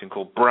holy mountain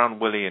called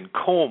Brownwilly in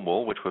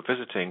Cornwall, which we're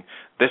visiting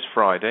this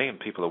Friday, and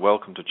people are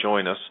welcome to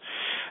join us.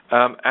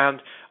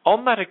 And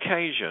on that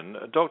occasion,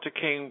 Dr.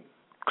 King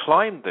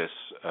climbed this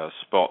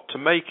spot to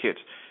make it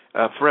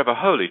forever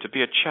holy, to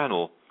be a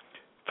channel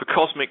for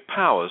cosmic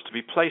powers to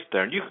be placed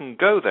there. And you can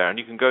go there, and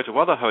you can go to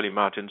other holy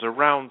mountains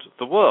around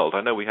the world.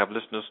 I know we have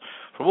listeners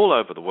from all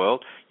over the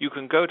world. You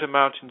can go to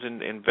mountains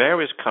in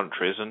various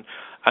countries,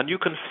 and you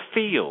can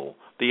feel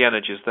the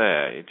energies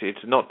there. It's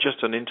not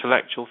just an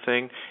intellectual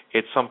thing,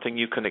 it's something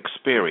you can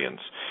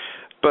experience.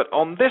 But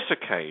on this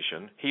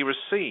occasion, he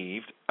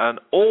received an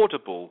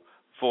audible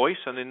voice,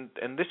 and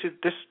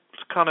this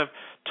kind of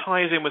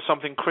ties in with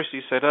something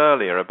Chrissy said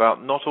earlier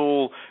about not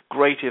all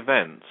great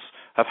events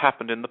have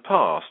happened in the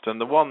past. And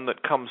the one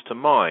that comes to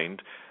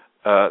mind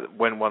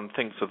when one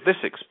thinks of this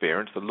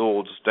experience, the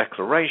Lord's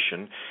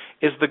declaration,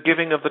 is the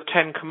giving of the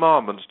Ten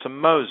Commandments to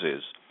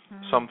Moses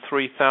some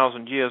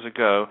 3,000 years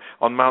ago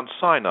on Mount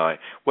Sinai,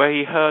 where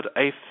he heard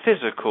a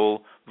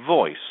physical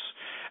voice.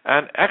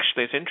 And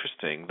actually, it's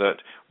interesting that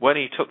when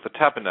he took the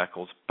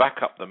tabernacles back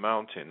up the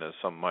mountain, as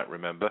some might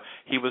remember,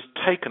 he was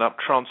taken up,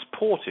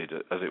 transported,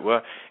 as it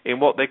were,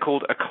 in what they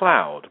called a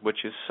cloud,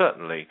 which is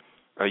certainly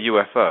a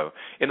UFO.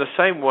 In the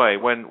same way,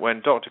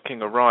 when Dr.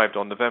 King arrived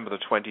on November the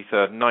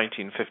 23rd,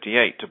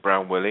 1958, to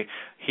Brownwilly,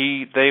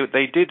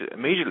 they did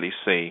immediately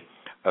see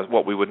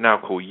what we would now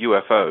call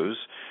UFOs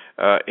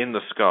in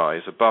the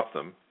skies above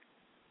them.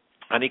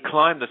 And he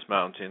climbed this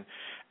mountain,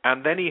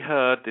 and then he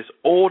heard this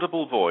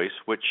audible voice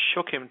which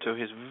shook him to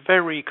his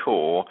very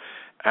core,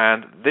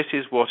 and this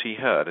is what he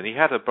heard. And he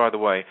had, by the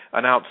way,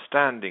 an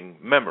outstanding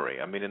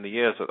memory. I mean, in the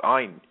years that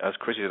as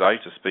Chrissy said, I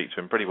used to speak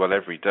to him pretty well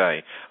every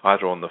day,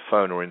 either on the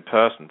phone or in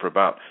person, for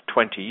about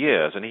 20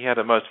 years, and he had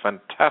a most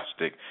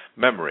fantastic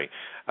memory.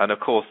 And, of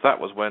course,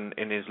 that was when,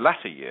 in his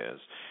latter years,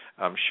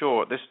 I'm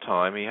sure at this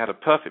time he had a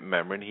perfect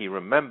memory, and he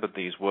remembered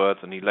these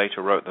words, and he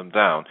later wrote them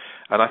down.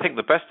 And I think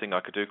the best thing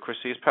I could do,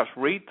 Chrissy, is perhaps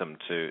read them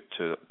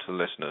to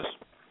listeners.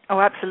 Oh,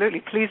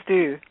 absolutely. Please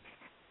do.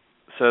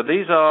 So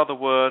these are the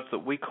words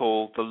that we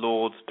call the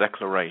Lord's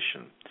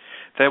declaration.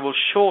 There will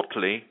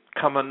shortly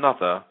come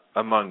another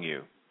among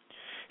you.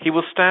 He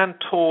will stand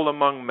tall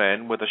among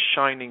men with a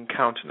shining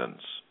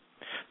countenance.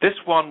 This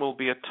one will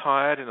be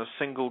attired in a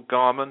single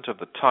garment of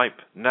the type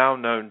now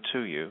known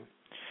to you.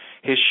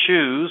 His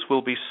shoes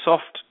will be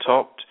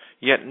soft-topped,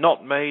 yet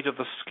not made of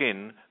the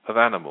skin of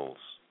animals.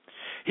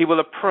 He will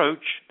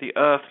approach the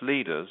earth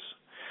leaders.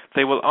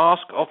 They will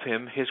ask of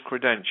him his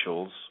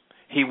credentials.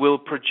 He will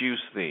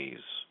produce these.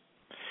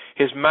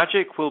 His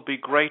magic will be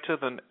greater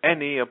than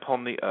any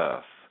upon the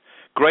earth,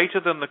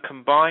 greater than the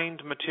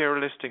combined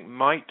materialistic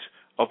might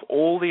of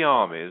all the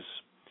armies,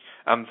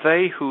 and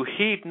they who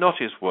heed not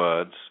his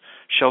words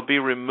shall be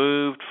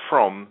removed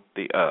from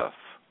the earth.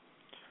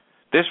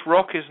 This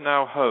rock is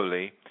now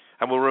holy,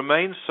 and will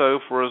remain so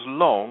for as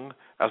long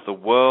as the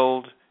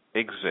world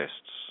exists.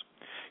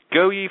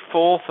 Go ye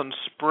forth and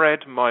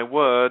spread my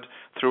word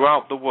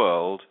throughout the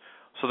world,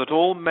 so that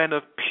all men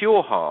of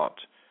pure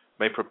heart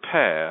may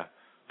prepare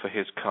for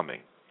his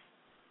coming.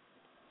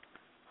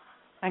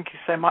 Thank you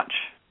so much,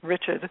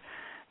 Richard.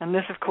 And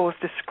this, of course,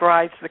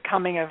 describes the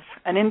coming of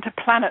an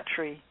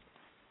interplanetary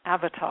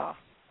avatar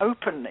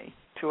openly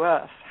to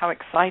Earth. How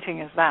exciting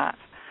is that?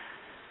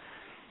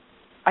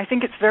 I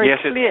think it's very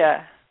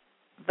clear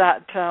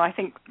that I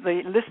think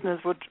the listeners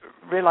would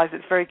realize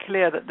it's very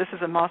clear that this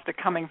is a master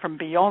coming from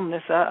beyond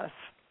this Earth.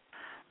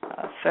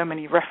 So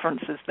many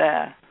references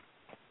there.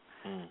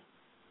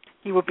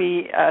 He will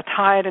be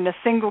attired in a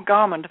single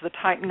garment of the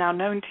type now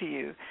known to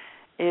you,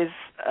 is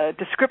a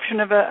description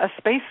of a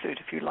spacesuit,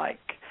 if you like,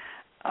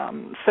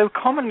 so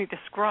commonly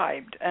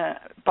described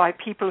by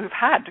people who've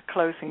had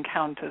close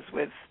encounters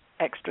with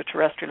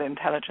extraterrestrial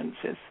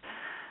intelligences.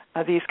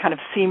 These kind of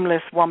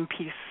seamless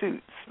one-piece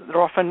suits.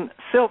 They're often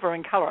silver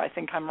in color. I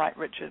think I'm right,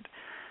 Richard.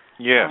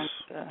 Yes,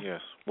 yes.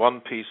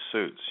 One-piece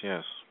suits,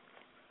 yes.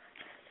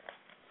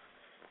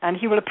 And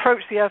he will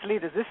approach the Earth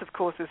leaders. This, of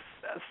course, is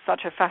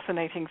such a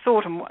fascinating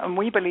thought, and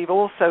we believe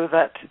also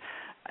that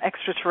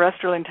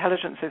extraterrestrial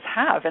intelligences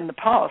have, in the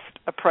past,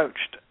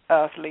 approached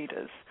Earth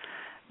leaders.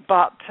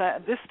 But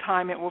this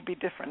time it will be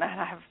different, and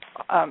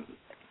have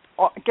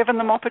given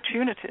them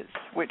opportunities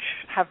which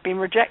have been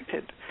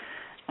rejected.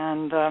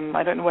 And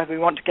I don't know whether we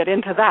want to get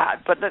into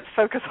that, but let's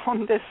focus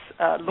on this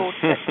Lord's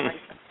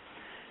declaration,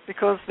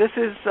 because this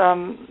is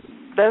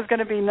there's going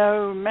to be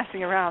no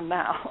messing around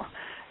now.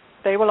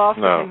 They will ask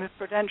him his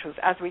credentials,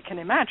 as we can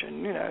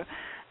imagine,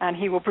 and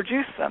he will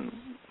produce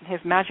them. His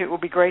magic will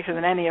be greater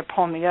than any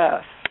upon the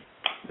earth.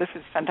 This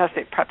is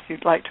fantastic. Perhaps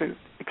you'd like to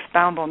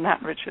expound on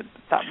that, Richard,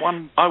 that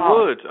one part. I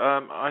would.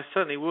 I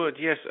certainly would,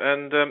 yes.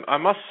 And I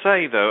must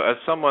say, though, as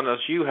someone, as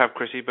you have,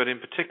 Chrissy, but in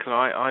particular,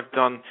 I've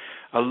done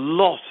a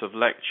lot of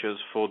lectures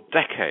for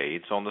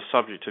decades on the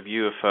subject of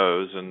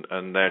UFOs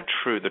and the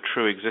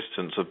true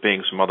existence of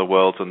beings from other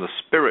worlds and the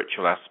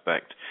spiritual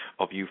aspect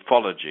of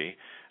ufology,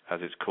 as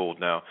it's called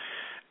now.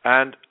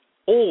 And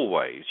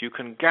always, you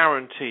can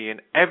guarantee in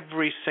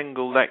every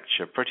single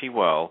lecture pretty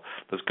well,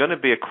 there's going to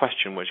be a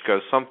question which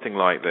goes something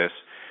like this: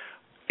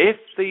 if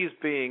these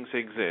beings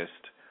exist,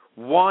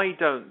 why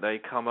don't they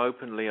come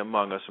openly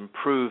among us and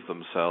prove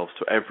themselves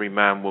to every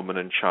man, woman,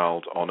 and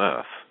child on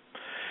Earth?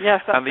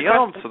 Yes, that's and the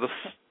answer,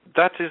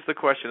 That is the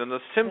question, and the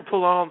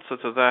simple answer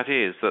to that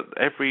is that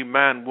every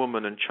man,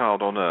 woman, and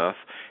child on earth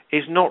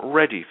is not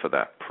ready for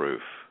that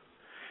proof,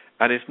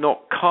 and it's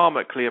not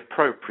karmically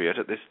appropriate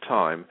at this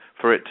time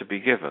for it to be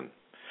given.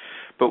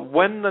 But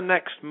when the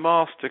next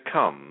master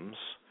comes,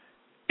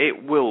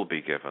 it will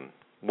be given,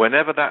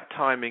 whenever that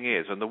timing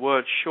is. And the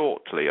word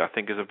shortly, I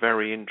think, is a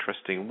very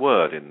interesting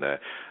word in there.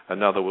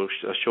 Another will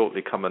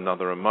shortly come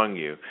another among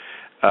you.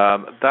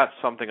 That's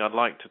something I'd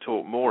like to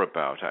talk more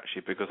about,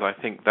 actually, because I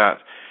think that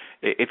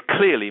it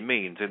clearly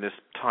means in this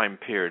time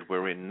period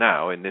we're in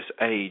now, in this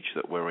age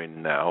that we're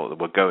in now, that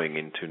we're going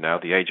into now,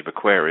 the age of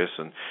Aquarius,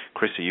 and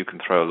Chrissy, you can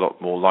throw a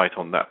lot more light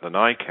on that than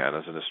I can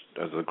as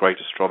a great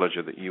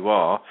astrologer that you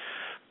are.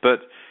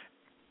 But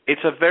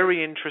it's a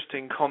very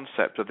interesting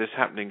concept of this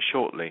happening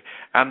shortly.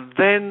 And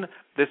then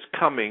this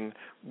coming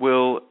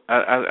will,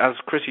 as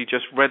Chrissy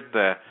just read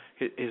there,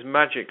 his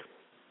magic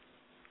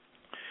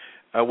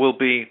will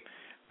be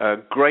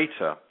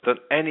greater than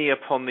any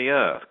upon the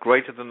earth,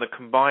 greater than the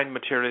combined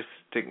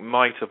materialistic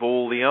might of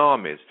all the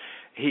armies.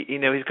 He's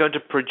going to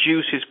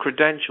produce his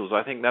credentials.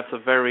 I think that's a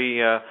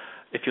very,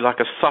 if you like,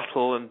 a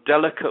subtle and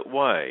delicate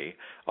way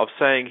of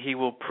saying he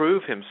will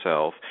prove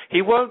himself.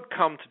 He won't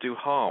come to do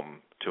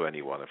harm to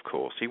anyone, of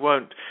course. He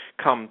won't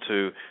come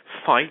to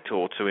fight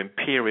or to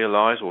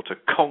imperialize or to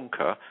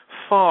conquer.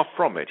 Far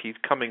from it. He's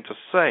coming to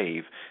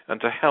save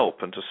and to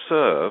help and to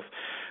serve.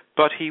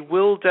 But he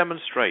will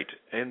demonstrate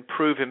and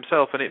prove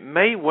himself, and it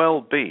may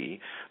well be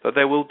that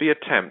there will be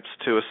attempts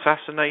to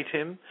assassinate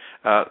him,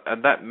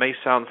 and that may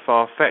sound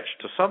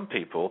far-fetched to some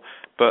people,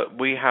 but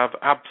we have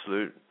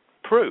absolute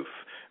proof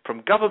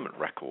from government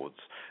records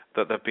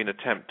that there have been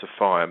attempts to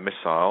fire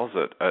missiles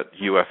at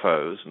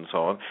UFOs and so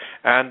on.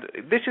 And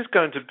this is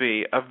going to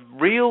be a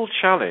real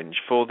challenge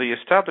for the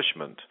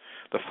establishment,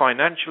 the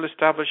financial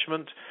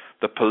establishment,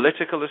 the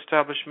political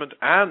establishment,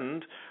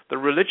 and the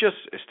religious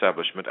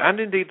establishment, and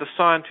indeed the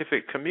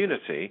scientific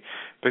community,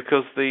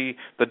 because the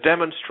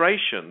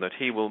demonstration that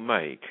he will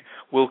make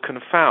will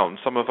confound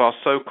some of our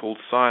so-called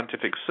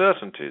scientific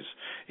certainties.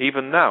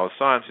 Even now,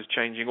 science is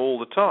changing all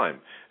the time,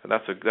 and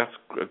that's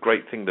a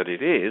great thing that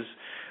it is.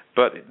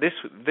 But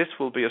this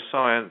will be a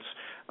science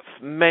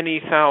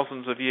many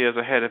thousands of years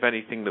ahead of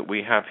anything that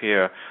we have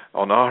here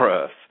on our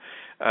earth.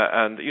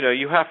 And,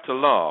 you have to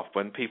laugh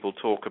when people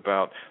talk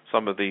about,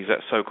 some of these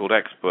so-called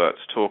experts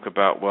talk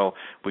about, well,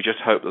 we just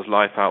hope there's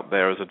life out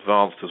there as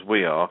advanced as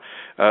we are.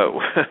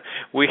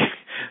 We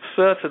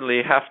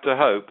certainly have to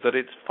hope that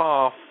it's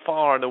far,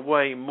 far and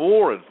away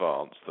more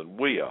advanced than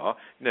we are.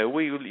 You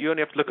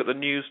only have to look at the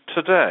news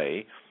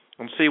today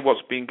and see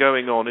what's been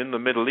going on in the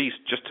Middle East,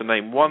 just to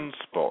name one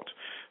spot.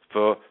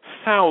 For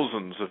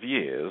thousands of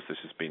years this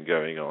has been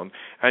going on,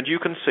 and you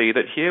can see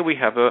that here we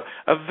have a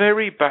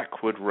very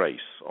backward race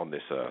on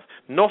this earth,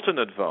 not an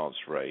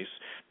advanced race,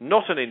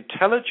 not an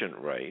intelligent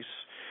race,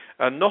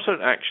 and not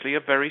actually a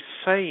very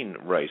sane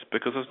race,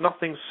 because there's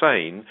nothing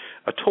sane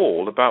at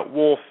all about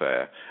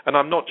warfare. And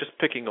I'm not just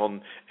picking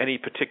on any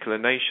particular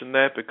nation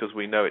there, because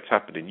we know it's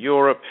happened in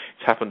Europe,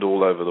 it's happened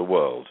all over the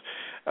world.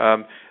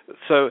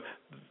 So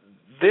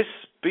this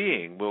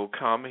being will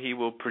come, he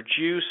will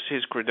produce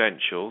his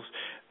credentials,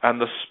 and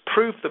the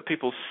proof that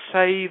people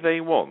say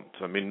they want.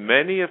 I mean,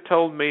 many have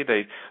told me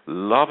they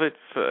love it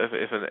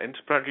if an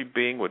interplanetary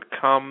being would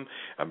come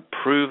and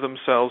prove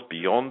themselves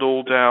beyond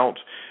all doubt.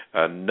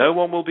 No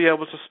one will be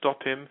able to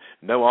stop him.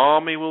 No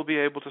army will be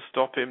able to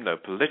stop him. No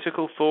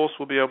political force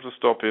will be able to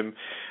stop him.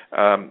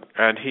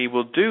 And he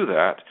will do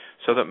that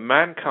so that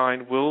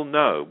mankind will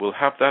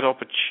have that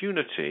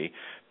opportunity,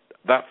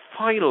 that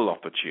final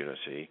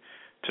opportunity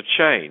to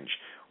change.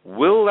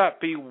 Will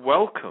that be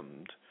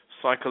welcomed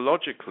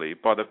psychologically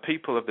by the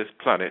people of this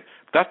planet?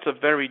 That's a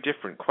very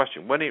different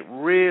question. When it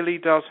really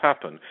does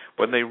happen,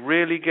 when they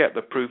really get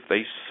the proof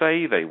they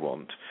say they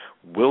want,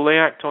 will they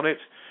act on it?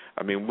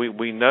 I mean,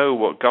 we know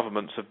what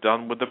governments have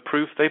done with the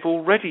proof they've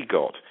already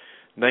got,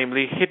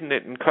 namely hidden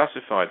it in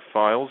classified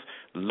files,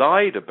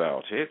 lied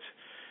about it,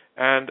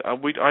 and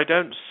I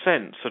don't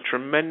sense a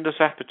tremendous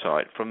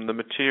appetite from the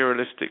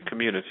materialistic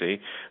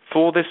community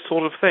for this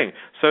sort of thing.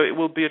 So it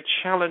will be a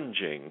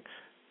challenging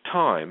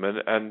time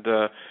and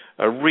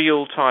a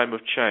real time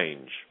of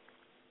change.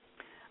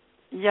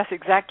 Yes,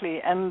 exactly.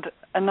 And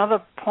another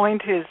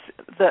point is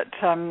that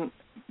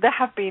there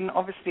have been,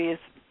 obviously, as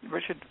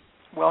Richard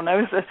well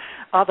knows,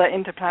 other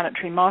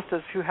interplanetary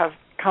masters who have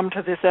come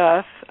to this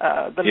earth,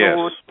 the yes.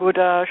 Lord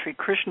Buddha, Sri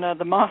Krishna,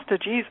 the Master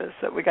Jesus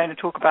that we're going to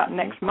talk about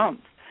next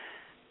month.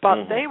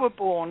 But they were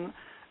born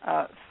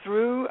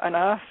through an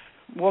earth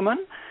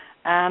woman,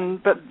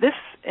 but this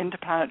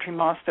interplanetary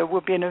master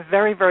will be in a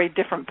very, very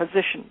different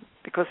position,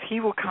 because he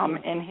will come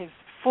in his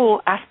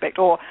full aspect,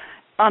 or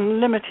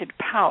unlimited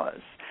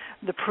powers.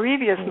 The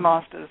previous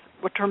masters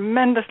were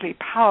tremendously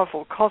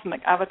powerful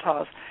cosmic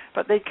avatars,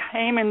 but they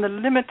came in the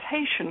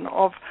limitation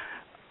of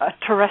a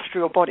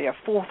terrestrial body, a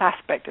fourth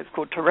aspect is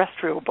called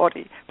terrestrial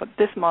body, but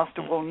this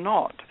master will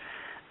not.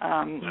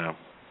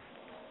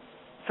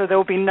 So there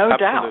will be no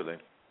doubt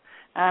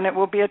And it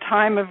will be a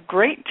time of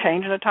great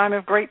change and a time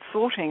of great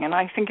sorting. And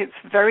I think it's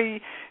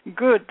very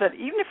good that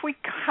even if we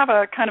have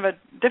a kind of a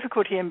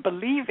difficulty in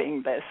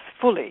believing this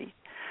fully,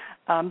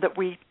 that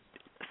we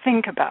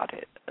think about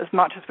it as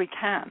much as we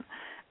can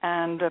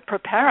and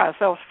prepare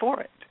ourselves for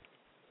it.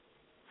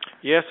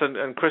 Yes,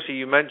 and Chrissy,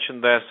 you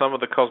mentioned there some of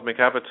the cosmic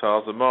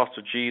avatars, the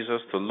Master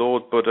Jesus, the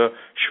Lord Buddha,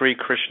 Sri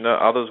Krishna.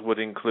 Others would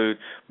include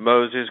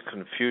Moses,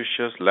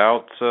 Confucius,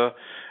 Lao Tzu,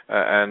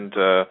 and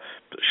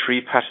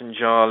Sri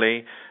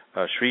Patanjali,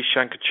 Sri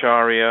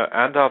Shankaracharya,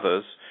 and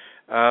others.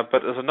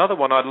 But there's another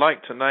one I'd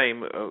like to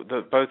name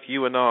that both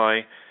you and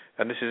I,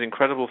 and this is an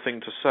incredible thing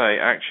to say,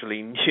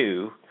 actually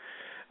knew.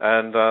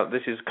 And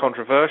this is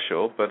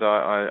controversial, but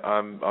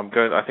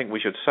I think we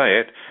should say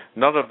it.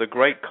 None of the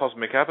great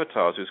cosmic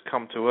avatars who's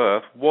come to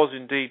Earth was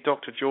indeed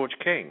Dr. George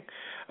King.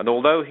 And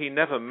although he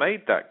never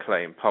made that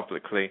claim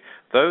publicly,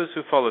 those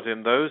who followed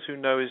him, those who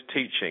know his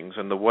teachings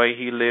and the way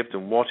he lived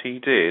and what he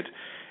did,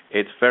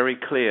 it's very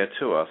clear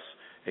to us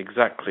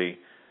exactly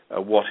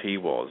what he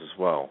was as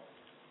well.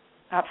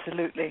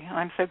 Absolutely.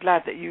 I'm so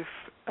glad that you've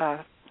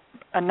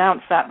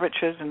announced that,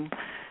 Richard, and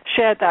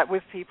shared that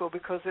with people,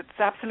 because it's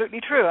absolutely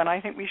true, and I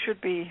think we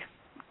should be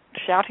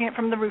shouting it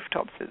from the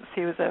rooftops.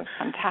 He was a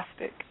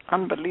fantastic,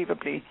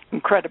 unbelievably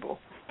incredible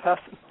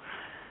person,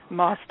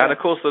 master. And of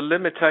course the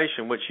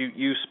limitation which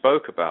you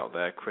spoke about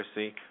there,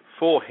 Chrissy,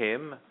 for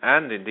him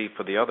and indeed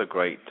for the other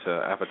great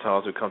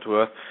avatars who come to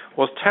Earth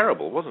was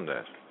terrible, wasn't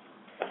it?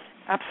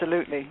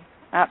 Absolutely.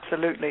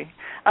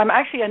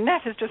 Actually,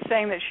 Annette is just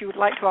saying that she would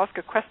like to ask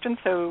a question,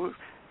 so...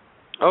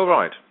 Oh,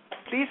 right.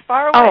 Please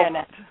fire away,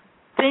 Annette.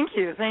 Thank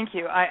you.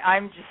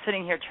 I'm just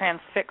sitting here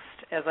transfixed,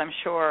 as I'm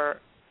sure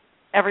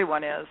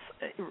everyone is,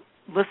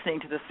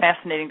 listening to this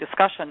fascinating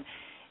discussion.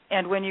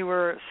 And when you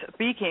were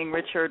speaking,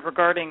 Richard,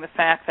 regarding the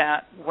fact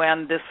that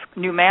when this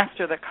new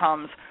master that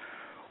comes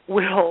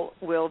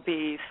will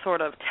be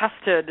sort of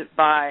tested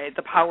by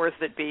the powers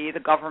that be, the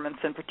governments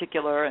in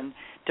particular, and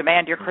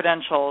demand your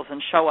credentials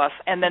and show us,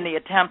 and then the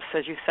attempts,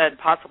 as you said,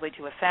 possibly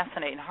to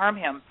assassinate and harm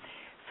him.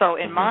 So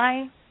in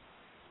my,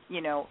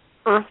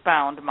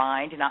 earthbound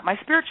mind, not my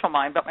spiritual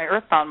mind, but my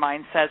earthbound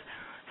mind says,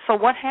 so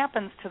what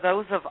happens to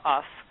those of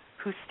us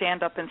who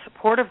stand up in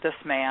support of this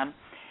man,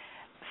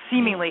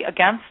 seemingly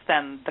against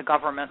then the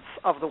governments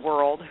of the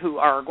world who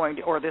are going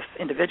to, or this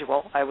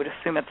individual, I would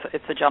assume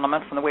it's a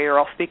gentleman from the way you're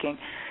all speaking,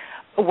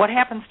 what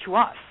happens to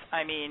us?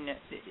 I mean,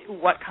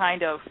 what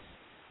kind of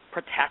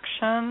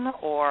protection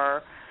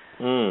or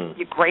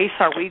grace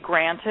are we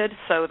granted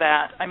so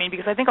that,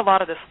 because I think a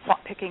lot of this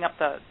picking up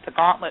the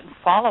gauntlet and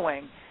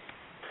following,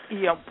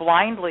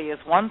 blindly is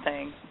one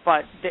thing,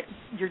 but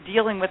you're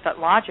dealing with that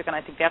logic, and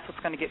I think that's what's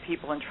going to get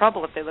people in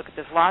trouble if they look at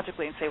this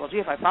logically and say, well, gee,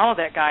 if I follow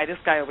that guy, this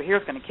guy over here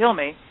is going to kill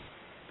me.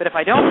 But if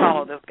I don't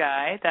follow this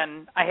guy,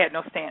 then I had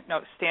no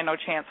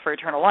chance for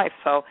eternal life.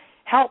 So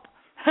help.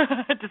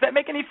 Does that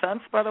make any sense,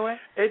 by the way?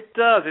 It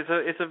does.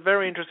 It's a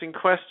very interesting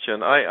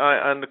question.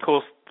 And of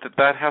course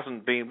that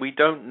hasn't been. We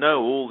don't know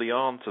all the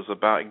answers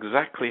about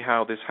exactly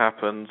how this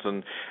happens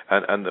and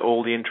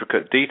all the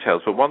intricate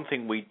details. But one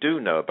thing we do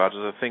know about is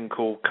a thing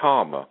called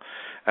karma.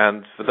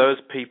 And for those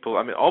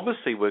people,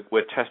 obviously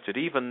we're tested.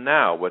 Even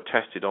now, we're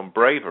tested on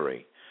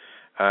bravery.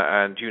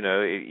 And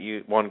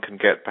one can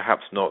get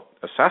perhaps not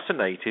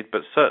assassinated,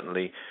 but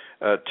certainly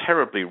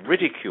terribly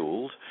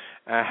ridiculed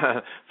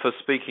for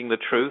speaking the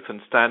truth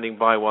and standing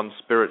by one's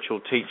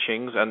spiritual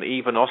teachings, and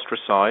even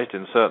ostracized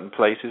in certain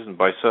places and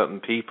by certain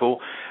people.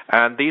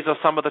 And these are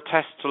some of the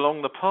tests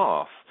along the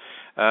path.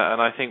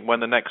 And I think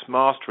when the next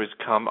master is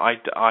come,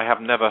 I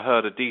have never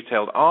heard a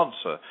detailed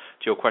answer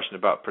to your question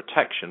about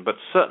protection, but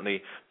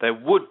certainly there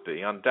would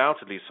be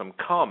undoubtedly some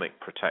karmic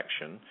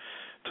protection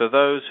to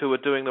those who are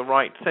doing the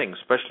right thing,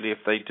 especially if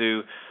they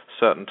do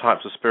certain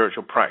types of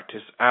spiritual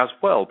practice as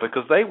well,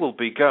 because they will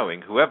be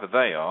going, whoever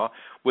they are,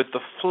 with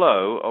the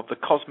flow of the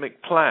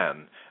cosmic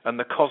plan and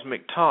the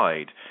cosmic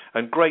tide.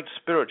 And great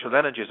spiritual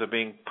energies are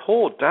being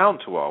poured down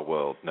to our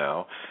world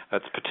now,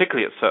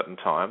 particularly at certain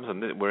times,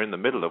 and we're in the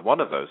middle of one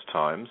of those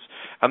times.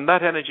 And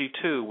that energy,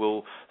 too,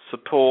 will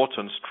support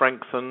and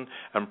strengthen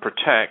and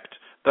protect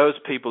those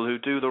people who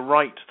do the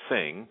right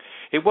thing.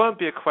 It won't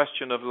be a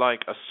question of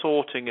like a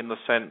sorting in the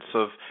sense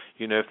of,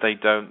 if they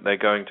don't, they're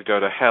going to go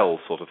to hell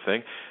sort of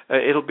thing.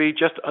 It'll be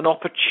just an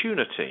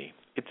opportunity.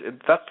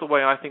 That's the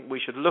way I think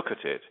we should look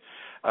at it.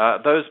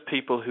 Those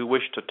people who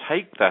wish to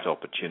take that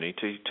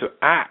opportunity to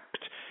act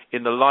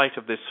in the light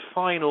of this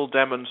final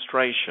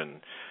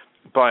demonstration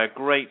by a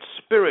great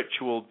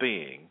spiritual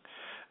being,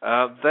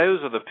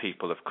 those are the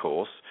people, of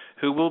course,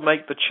 who will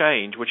make the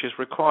change which is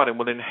required and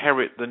will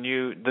inherit the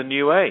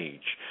new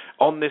age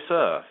on this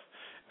earth.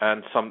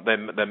 And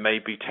they may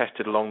be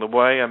tested along the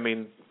way.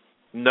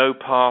 No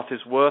path is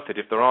worth it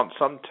if there aren't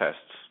some tests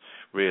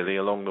really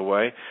along the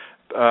way.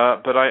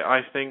 But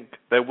I think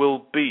there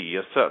will be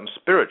a certain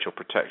spiritual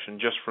protection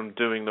just from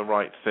doing the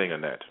right thing,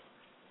 Annette.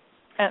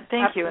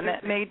 Thank you, and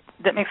that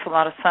makes a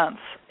lot of sense.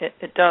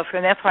 It does,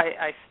 and that's why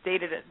I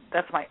stated it.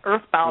 That's my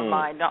earthbound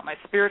mind, not my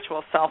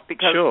spiritual self.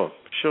 Because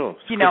sure,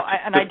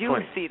 I do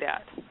see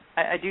that.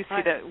 I do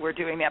see that we're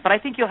doing that. But I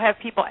think you'll have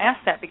people ask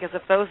that, because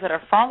if those that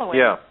are following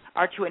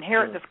are to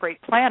inherit this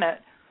great planet,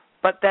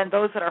 but then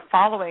those that are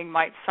following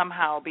might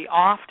somehow be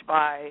offed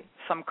by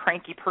some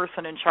cranky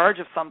person in charge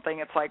of something,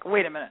 it's like,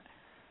 wait a minute,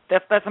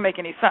 that doesn't make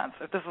any sense.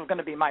 If this is going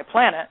to be my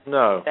planet,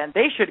 then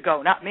they should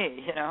go, not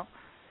me, you know.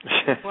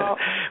 Well,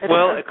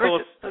 of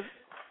course.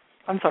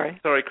 I'm sorry.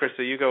 Sorry,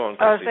 Chrissy, you go on,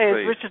 I was Chrissy, saying,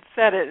 please. as Richard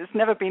said, it's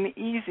never been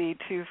easy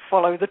to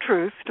follow the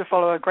truth, to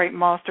follow a great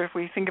master. If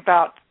we think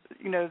about,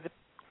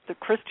 the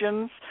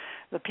Christians,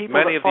 the people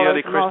many that of the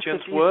early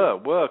Christians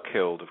were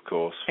killed, of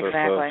course,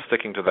 for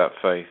sticking to that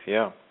faith.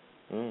 Yeah.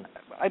 Mm.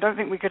 I don't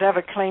think we could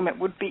ever claim it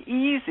would be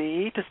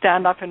easy to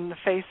stand up in the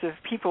face of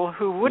people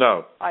who would,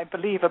 I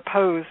believe,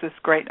 oppose this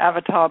great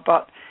avatar,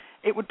 but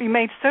it would be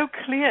made so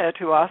clear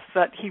to us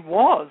that he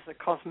was a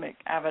cosmic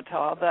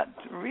avatar that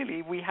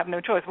really we have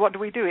no choice. What do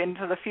we do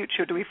into the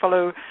future? Do we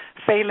follow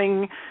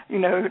failing,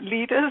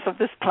 leaders of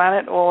this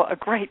planet, or a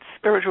great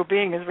spiritual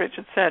being, as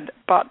Richard said?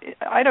 But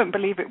I don't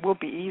believe it will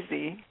be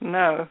easy.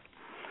 No.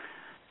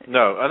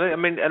 No,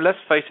 and let's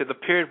face it, the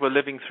period we're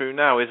living through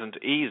now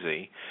isn't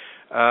easy.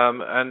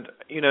 And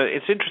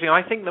it's interesting.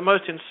 I think the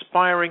most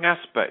inspiring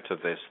aspect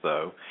of this,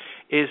 though,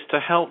 is to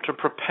help to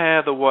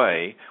prepare the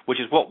way, which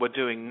is what we're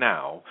doing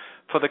now,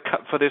 for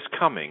this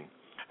coming.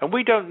 And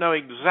we don't know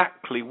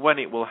exactly when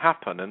it will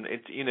happen. And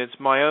it's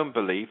my own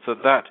belief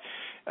that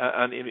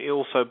and it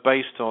also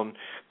based on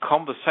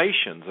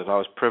conversations that I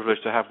was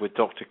privileged to have with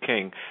Dr.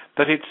 King,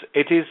 that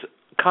it is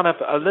kind of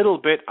a little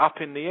bit up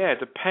in the air.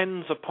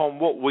 Depends upon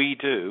what we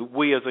do,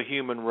 we as a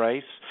human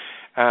race,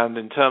 and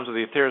in terms of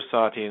the Aetherius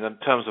Society and in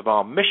terms of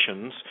our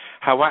missions,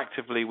 how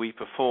actively we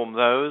perform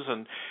those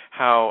and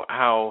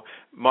how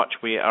much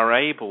we are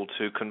able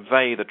to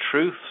convey the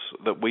truths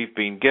that we've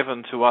been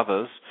given to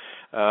others,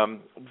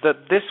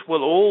 that this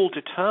will all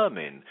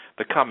determine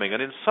the coming.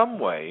 And in some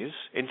ways,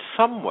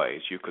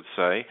 you could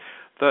say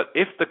that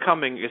if the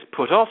coming is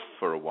put off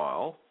for a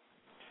while,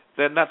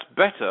 then that's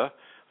better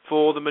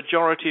for the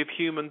majority of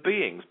human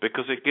beings,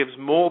 because it gives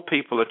more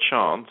people a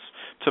chance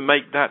to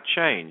make that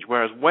change.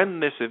 Whereas when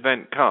this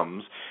event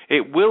comes,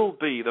 it will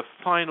be the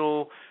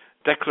final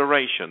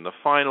declaration, the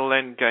final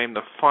end game,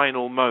 the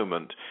final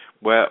moment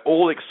where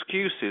all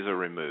excuses are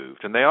removed.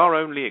 And they are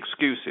only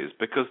excuses,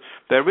 because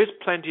there is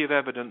plenty of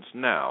evidence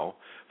now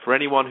for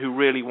anyone who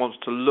really wants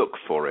to look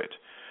for it.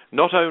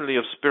 Not only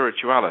of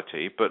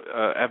spirituality, but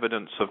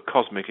evidence of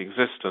cosmic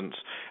existence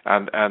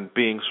and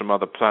beings from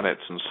other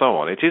planets and so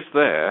on. It is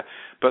there,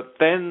 but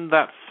then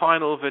that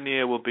final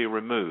veneer will be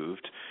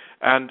removed.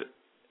 And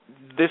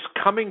this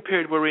coming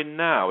period we're in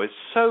now is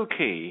so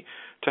key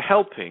to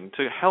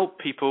help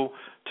people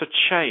to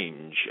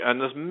change. And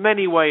there's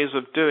many ways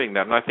of doing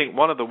that. And I think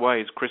one of the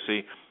ways,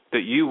 Chrissy,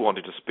 that you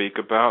wanted to speak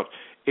about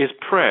is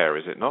prayer,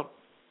 is it not?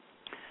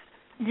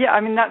 Yeah,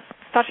 that's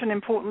such an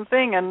important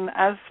thing, and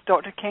as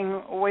Dr.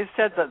 King always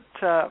said, that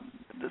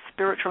the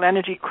spiritual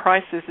energy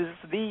crisis is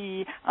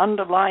the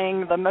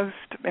most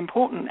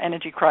important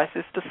energy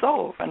crisis to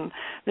solve, and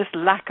this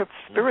lack of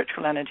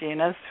spiritual energy.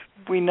 And as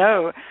we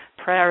know,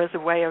 prayer is a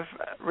way of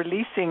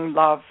releasing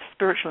love,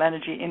 spiritual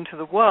energy into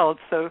the world.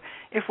 So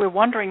if we're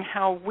wondering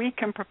how we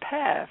can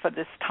prepare for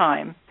this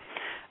time,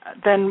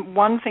 then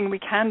one thing we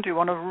can do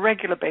on a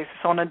regular basis,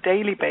 on a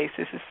daily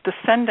basis, is to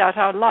send out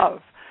our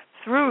love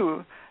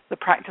through the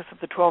practice of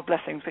the 12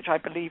 blessings, which I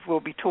believe we'll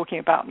be talking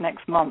about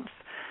next month,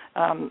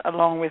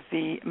 along with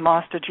the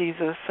Master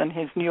Jesus and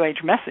his New Age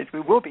message we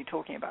will be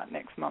talking about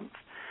next month,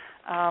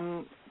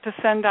 to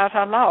send out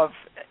our love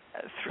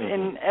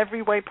in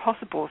every way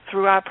possible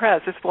through our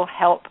prayers. This will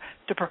help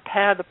to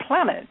prepare the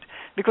planet,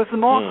 because the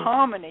more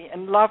harmony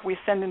and love we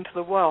send into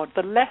the world,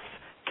 the less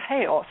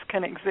chaos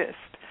can exist.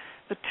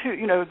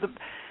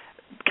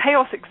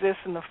 Chaos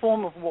exists in the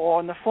form of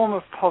war, in the form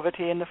of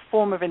poverty, in the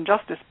form of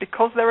injustice,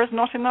 because there is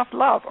not enough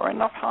love or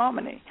enough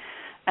harmony.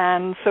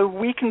 And so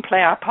we can play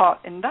our part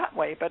in that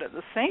way, but at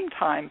the same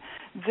time,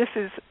 this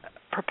is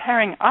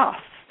preparing us.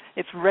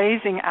 It's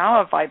raising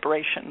our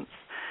vibrations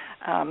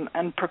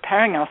and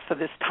preparing us for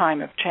this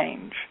time of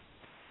change.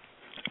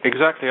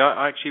 Exactly.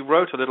 I actually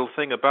wrote a little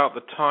thing about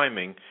the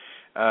timing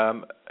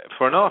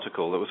for an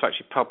article that was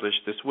actually published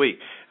this week,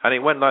 and it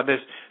went like this: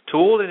 to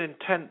all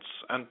intents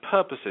and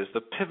purposes,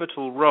 the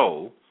pivotal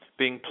role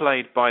being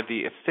played by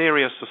the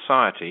Aetherius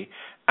Society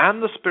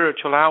and the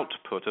spiritual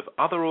output of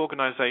other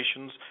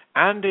organizations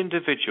and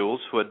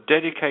individuals who are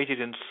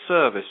dedicated in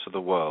service to the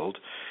world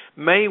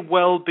may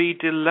well be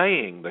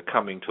delaying the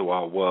coming to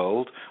our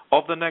world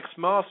of the next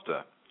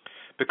master,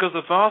 because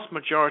the vast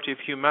majority of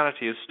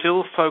humanity is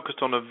still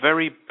focused on a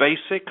very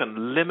basic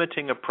and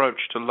limiting approach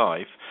to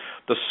life.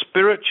 The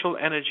spiritual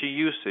energy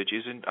usage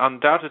is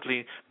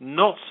undoubtedly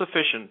not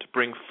sufficient to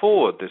bring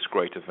forward this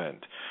great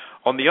event.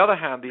 On the other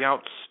hand, the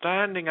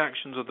outstanding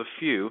actions of the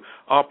few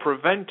are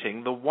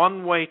preventing the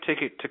one-way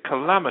ticket to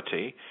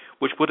calamity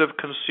which would have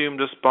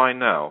consumed us by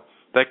now.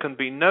 There can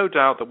be no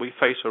doubt that we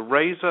face a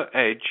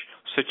razor-edge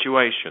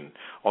situation.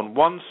 On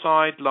one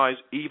side lies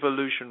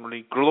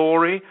evolutionary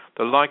glory,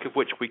 the like of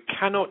which we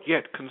cannot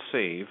yet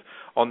conceive.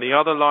 On the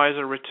other lies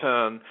a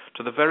return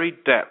to the very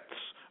depths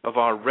of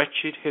our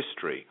wretched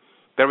history.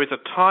 There is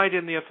a tide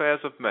in the affairs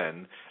of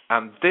men,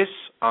 and this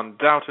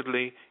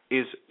undoubtedly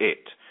is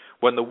it.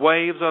 When the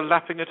waves are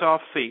lapping at our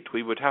feet,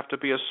 we would have to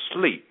be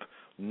asleep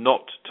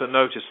not to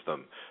notice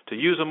them. To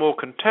use a more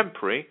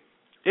contemporary,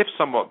 if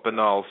somewhat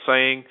banal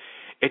saying,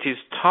 it is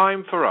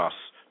time for us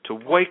to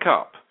wake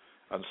up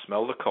and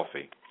smell the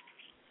coffee.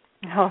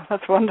 Oh,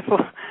 that's wonderful.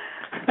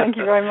 Thank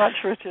you very much,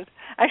 Richard.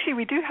 Actually,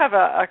 we do have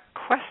a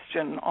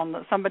question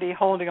on somebody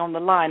holding on the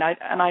line,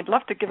 and I'd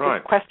love to give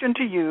this question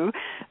to you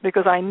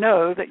because I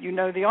know that you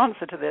know the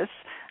answer to this.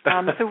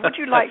 So would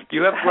you like to...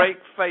 You have great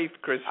faith,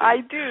 Kristen. I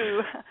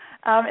do.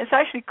 It's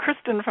actually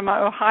Kristen from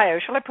Ohio.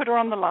 Shall I put her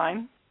on the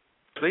line?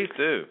 Please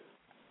do.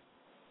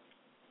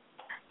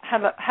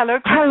 Hello,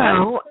 Kristen.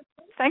 Hello.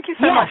 Thank you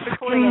so much for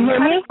calling in. You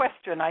had a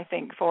question, I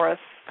think, for us.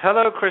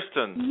 Hello,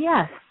 Kristen.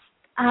 Yes.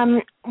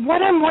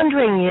 What I'm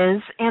wondering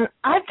is, and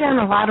I've done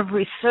a lot of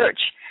research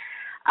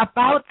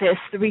about this,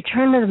 the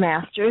Return of the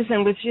Masters,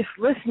 and was just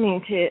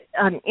listening to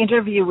an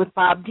interview with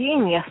Bob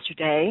Dean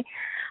yesterday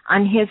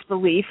on his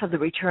belief of the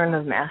Return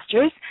of the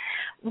Masters.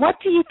 What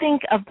do you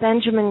think of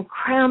Benjamin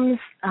Creme's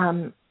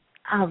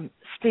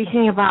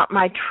speaking about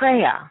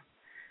Maitreya?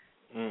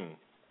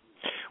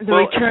 The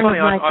Return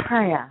of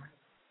Maitreya.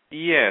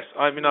 Yes,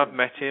 I mean I've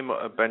met him,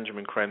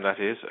 Benjamin Creme, that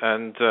is,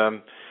 and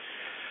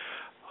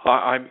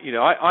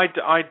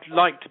I'd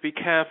like to be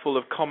careful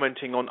of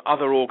commenting on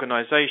other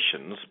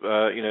organisations,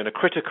 in a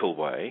critical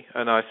way,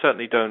 and I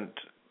certainly don't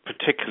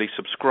particularly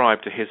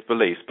subscribe to his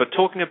beliefs. But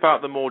talking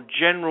about the more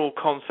general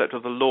concept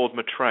of the Lord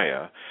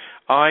Maitreya,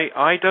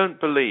 I don't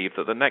believe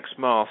that the next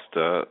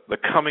master, the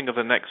coming of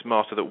the next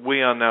master that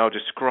we are now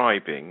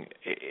describing,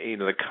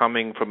 the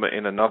coming from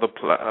another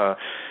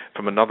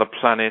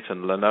planet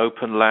and an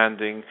open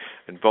landing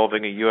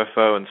involving a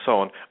UFO and so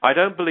on, I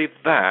don't believe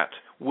that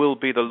will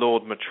be the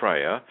Lord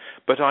Maitreya,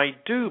 but I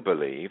do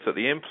believe that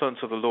the influence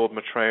of the Lord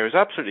Maitreya is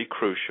absolutely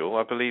crucial.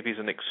 I believe he's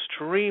an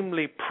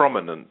extremely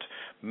prominent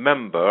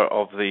member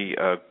of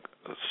the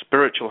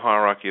spiritual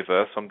hierarchy of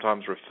Earth,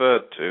 sometimes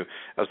referred to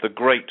as the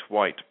Great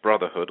White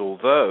Brotherhood,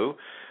 although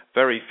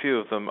very few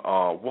of them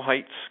are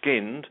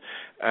white-skinned,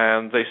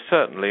 and they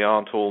certainly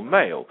aren't all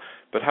male.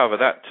 But however,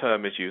 that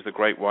term is used, the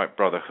Great White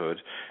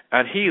Brotherhood,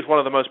 and he is one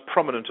of the most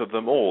prominent of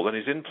them all, and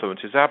his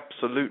influence is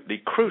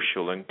absolutely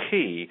crucial and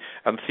key.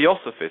 And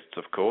theosophists,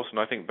 of course, and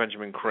I think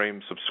Benjamin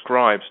Creme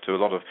subscribes to a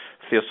lot of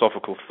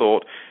theosophical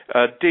thought,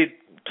 did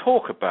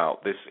talk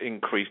about this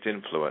increased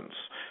influence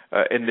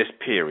in this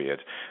period.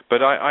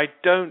 But I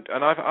don't,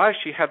 and I've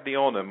actually had the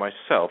honour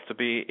myself to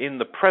be in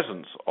the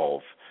presence of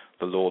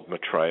the Lord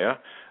Maitreya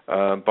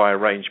by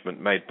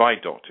arrangement made by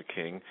Dr.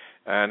 King,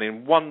 and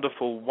in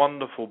wonderful,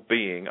 wonderful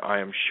being, I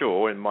am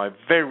sure, in my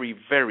very,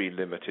 very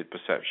limited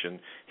perception,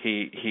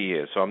 he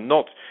is. So I'm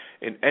not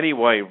in any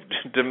way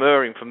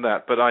demurring from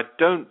that, but I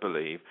don't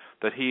believe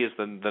that he is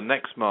the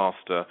next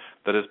master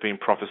that has been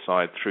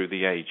prophesied through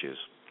the ages.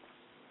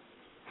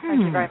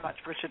 Thank you very much,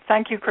 Richard.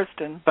 Thank you,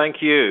 Kristen.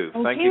 Thank you.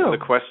 Thank you for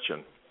the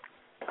question.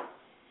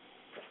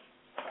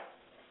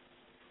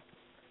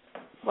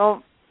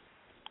 Well,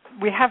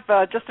 we have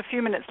just a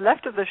few minutes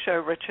left of the show,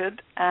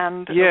 Richard,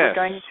 and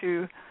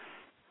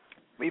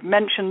we've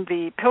mentioned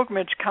the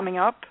pilgrimage coming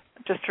up.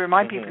 Just to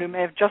remind people who may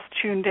have just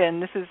tuned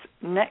in, this is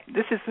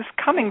this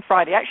coming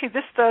Friday. Actually,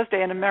 this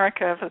Thursday in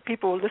America, for the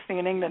people listening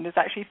in England, is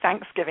actually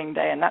Thanksgiving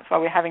Day, and that's why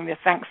we're having the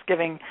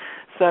Thanksgiving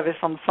service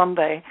on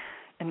Sunday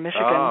in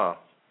Michigan.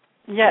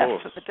 Yes,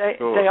 but the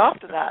day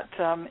after that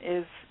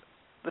is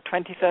the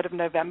 23rd of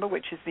November,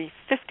 which is the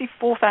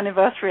 54th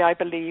anniversary, I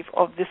believe,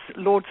 of this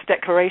Lord's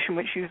Declaration,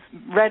 which you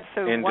read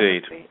so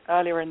wonderfully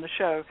earlier in the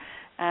show.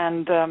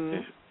 And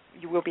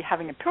you will be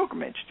having a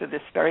pilgrimage to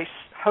this very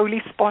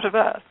holy spot of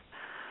Earth.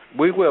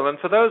 We will. And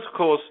for those, of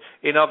course,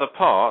 in other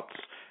parts,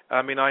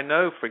 I mean, I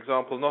know, for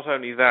example, not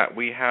only that,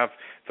 we have,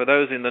 for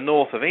those in the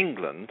north of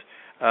England,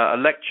 a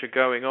lecture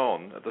going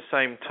on at the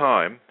same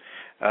time,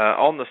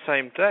 on the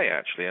same day,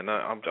 actually, and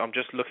I'm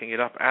just looking it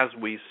up as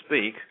we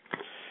speak,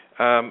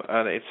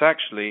 and it's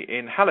actually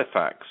in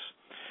Halifax,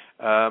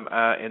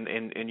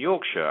 in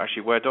Yorkshire,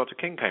 actually, where Dr.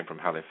 King came from,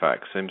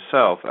 Halifax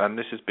himself, and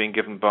this is being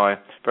given by a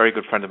very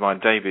good friend of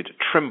mine, David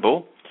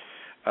Trimble,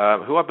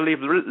 who I believe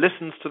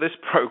listens to this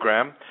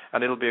program,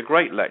 and it'll be a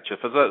great lecture.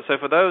 So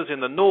for those in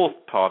the north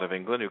part of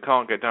England who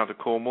can't get down to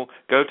Cornwall,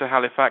 go to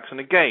Halifax,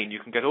 and again, you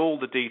can get all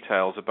the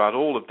details about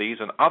all of these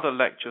and other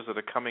lectures that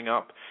are coming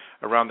up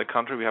around the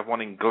country. We have one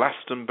in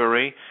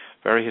Glastonbury,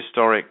 very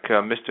historic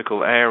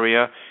mystical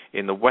area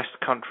in the West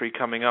Country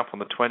coming up on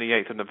the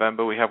 28th of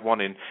November. We have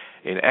one in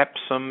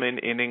Epsom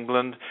in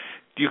England.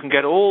 You can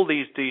get all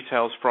these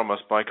details from us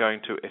by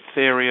going to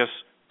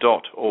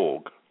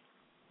aetherius.org.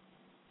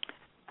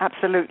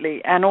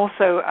 Absolutely. And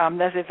also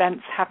there's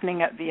events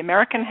happening at the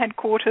American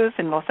headquarters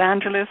in Los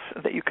Angeles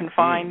that you can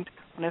find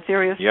on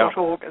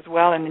aetherius.org as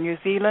well in New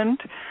Zealand.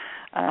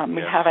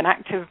 We have an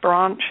active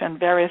branch in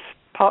various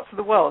parts of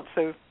the world.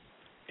 So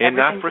in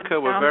Africa,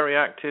 we're very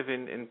active,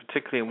 in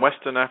particularly in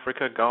Western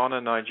Africa,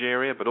 Ghana,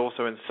 Nigeria, but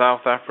also in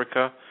South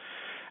Africa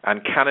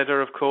and Canada,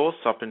 of course,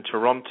 up in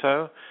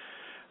Toronto.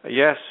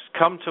 Yes,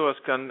 come to us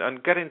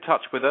and get in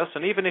touch with us.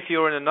 And even if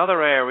you're in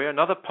another area,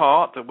 another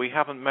part that we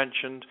haven't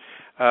mentioned,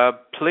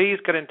 please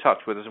get in touch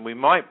with us, and we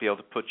might be able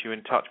to put you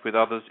in touch with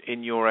others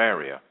in your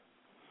area.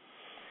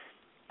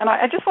 And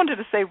I just wanted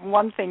to say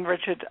one thing,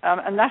 Richard,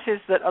 and that is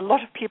that a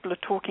lot of people are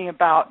talking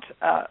about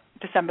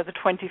December the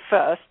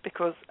 21st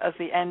because as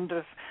the end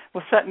of,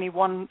 well, certainly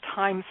one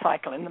time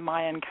cycle in the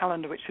Mayan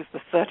calendar, which is the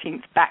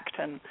 13th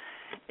Bacton,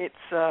 it's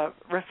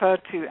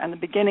referred to, and the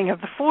beginning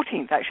of the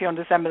 14th, actually, on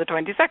December the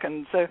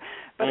 22nd. So,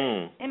 but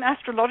in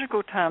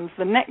astrological terms,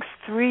 the next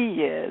 3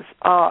 years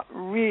are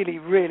really,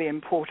 really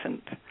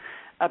important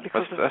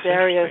because of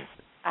various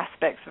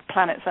aspects of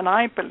planets. And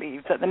I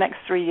believe that the next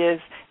 3 years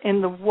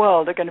in the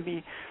world are going to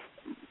be,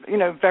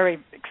 very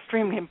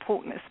extremely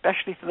important,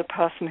 especially for the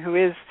person who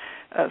is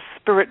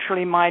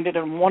spiritually minded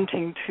and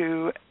wanting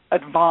to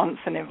advance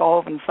and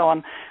evolve and so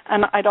on.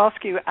 And I'd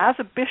ask you, as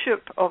a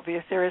bishop of the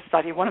Aetherius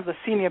Society, one of the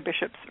senior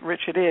bishops,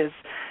 Richard is,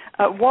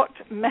 what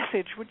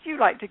message would you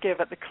like to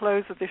give at the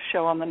close of this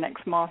show on The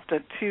Next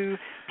Master to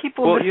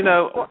people listening,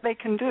 what they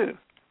can do?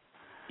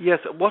 Yes,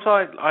 what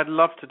I'd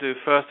love to do,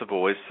 first of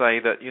all, is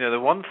say that, the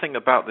one thing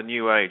about the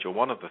New Age, or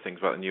one of the things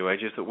about the New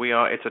Age, is that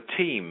it's a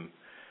team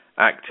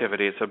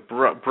activity. It's a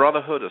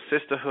brotherhood, a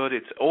sisterhood.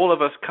 It's all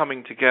of us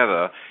coming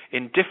together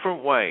in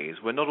different ways.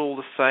 We're not all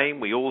the same.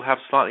 We all have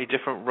slightly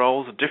different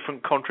roles,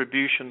 different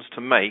contributions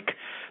to make.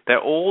 They're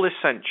all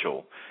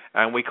essential,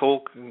 and we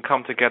all can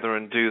come together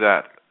and do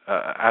that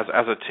as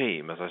a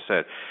team, as I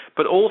said.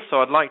 But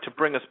also, I'd like to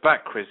bring us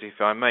back, Chris, if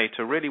I may,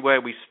 to really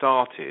where we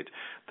started,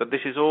 that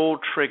this is all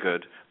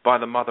triggered by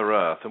the Mother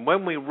Earth. And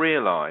when we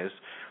realize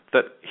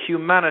that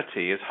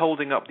humanity is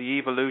holding up the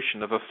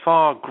evolution of a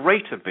far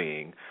greater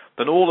being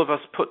than all of us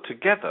put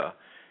together,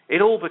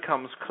 it all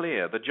becomes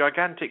clear. The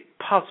gigantic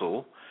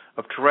puzzle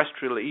of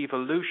terrestrial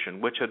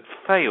evolution, which had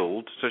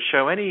failed to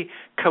show any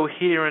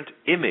coherent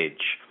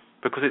image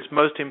because its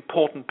most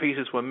important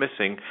pieces were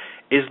missing,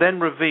 is then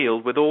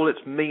revealed with all its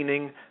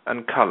meaning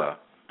and color.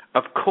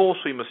 Of course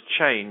we must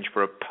change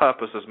for a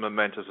purpose as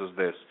momentous as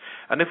this.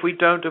 And if we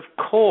don't, of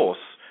course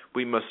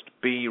we must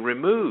be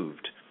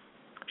removed.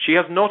 She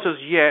has not as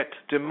yet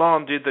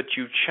demanded that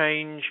you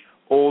change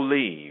or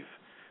leave.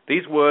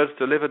 These words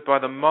delivered by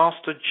the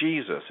Master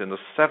Jesus in the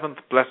seventh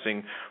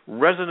blessing,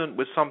 resonant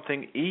with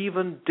something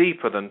even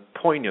deeper than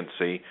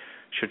poignancy,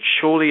 should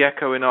surely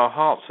echo in our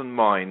hearts and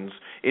minds,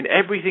 in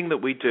everything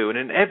that we do and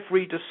in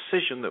every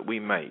decision that we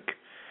make.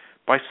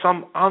 By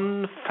some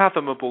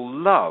unfathomable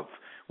love,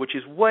 which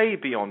is way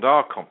beyond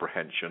our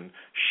comprehension,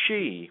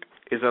 she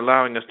is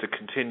allowing us to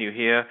continue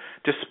here,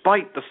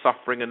 despite the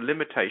suffering and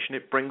limitation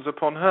it brings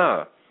upon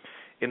her.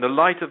 In the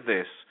light of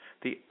this,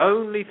 the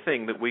only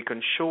thing that we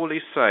can surely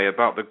say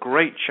about the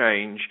great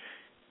change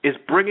is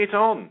bring it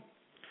on.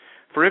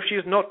 For if she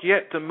has not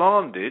yet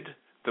demanded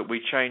that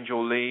we change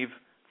or leave,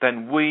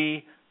 then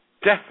we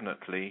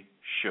definitely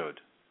should.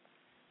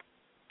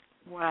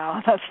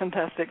 Wow, that's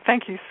fantastic.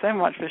 Thank you so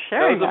much for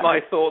sharing Those are my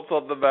thoughts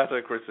on the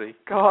matter, Chrissy.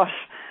 Gosh,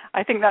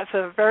 I think that's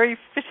a very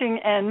fitting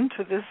end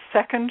to this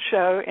second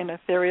show in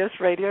Aetherius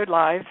Radio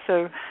Live.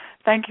 So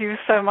thank you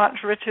so much,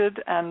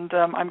 Richard, and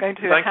I'm going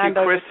to hand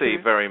over to... Thank you, Chrissy,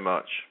 very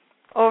much.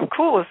 Oh, of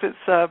course,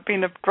 it's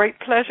been a great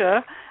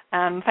pleasure,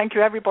 and thank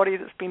you everybody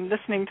that's been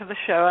listening to the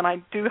show, and I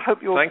do hope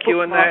you'll... Thank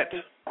you, Annette.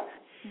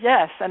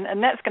 Yes, and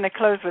Annette's going to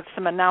close with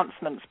some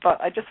announcements,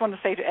 but I just want to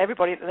say to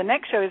everybody that the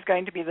next show is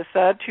going to be the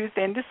third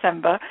Tuesday in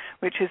December,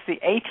 which is the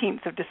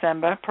 18th of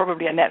December.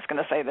 Probably Annette's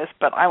going to say this,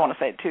 but I want to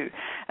say it too.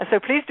 And so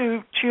please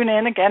do tune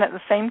in again at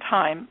the same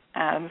time,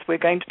 and we're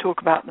going to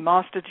talk about the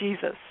Master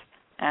Jesus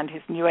and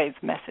his New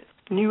Age message.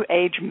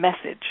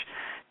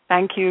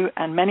 Thank you,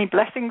 and many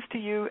blessings to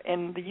you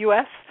in the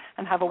U.S.,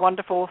 and have a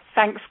wonderful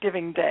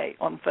Thanksgiving Day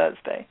on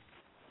Thursday.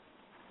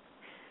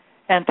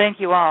 And thank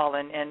you all,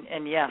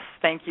 and yes,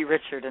 thank you,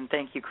 Richard, and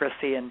thank you,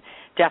 Chrissy, and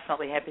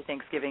definitely happy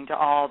Thanksgiving to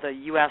all the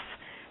U.S.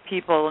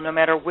 people, no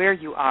matter where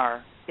you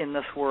are in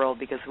this world,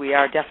 because we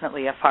are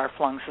definitely a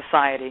far-flung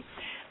society.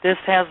 This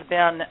has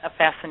been a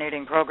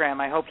fascinating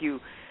program. I hope you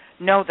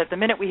know that the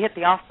minute we hit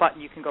the off button,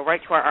 you can go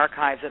right to our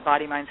archives at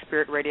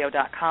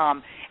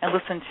bodymindspiritradio.com and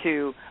listen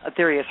to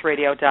Aetherius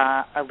Radio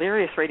Live. I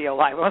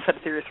almost said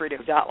Aetherius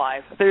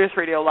Radio.live. Aetherius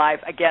Radio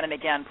Live again and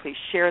again. Please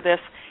share this.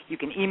 You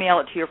can email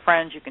it to your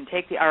friends. You can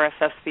take the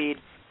RSS feed,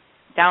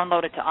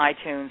 download it to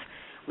iTunes.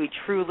 We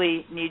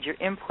truly need your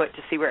input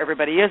to see where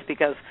everybody is,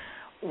 because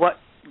what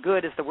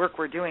good is the work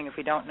we're doing if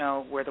we don't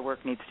know where the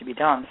work needs to be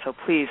done? So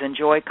please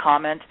enjoy,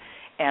 comment,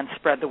 and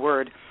spread the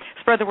word.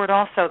 Spread the word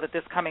also that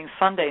this coming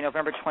Sunday,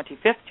 November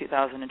 25th,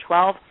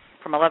 2012,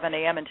 from 11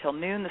 a.m. until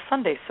noon, the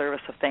Sunday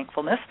service of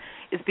thankfulness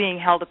is being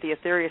held at the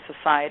Aetherius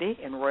Society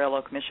in Royal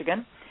Oak,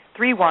 Michigan,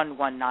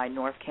 3119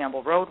 North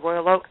Campbell Road,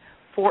 Royal Oak,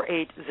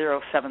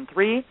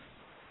 48073.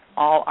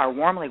 All are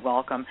warmly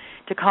welcome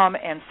to come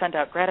and send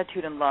out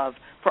gratitude and love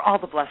for all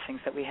the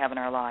blessings that we have in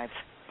our lives.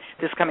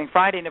 This coming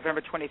Friday,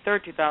 November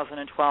 23rd,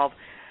 2012,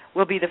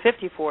 will be the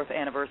 54th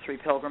anniversary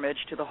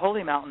pilgrimage to the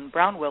Holy Mountain,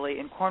 Brownwilly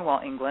in Cornwall,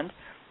 England.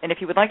 And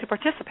if you would like to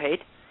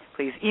participate,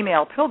 please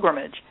email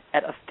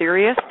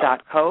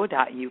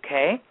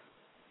pilgrimage@aetherius.co.uk.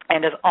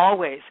 And as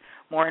always,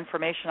 more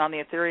information on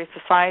the Aetherius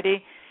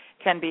Society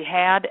can be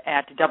had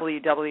at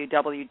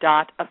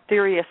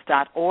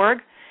www.aetherius.org.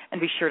 And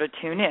be sure to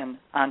tune in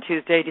on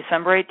Tuesday,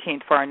 December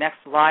 18th for our next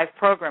live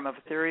program of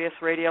Aetherius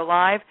Radio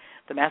Live,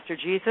 The Master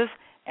Jesus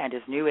and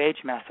His New Age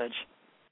Message.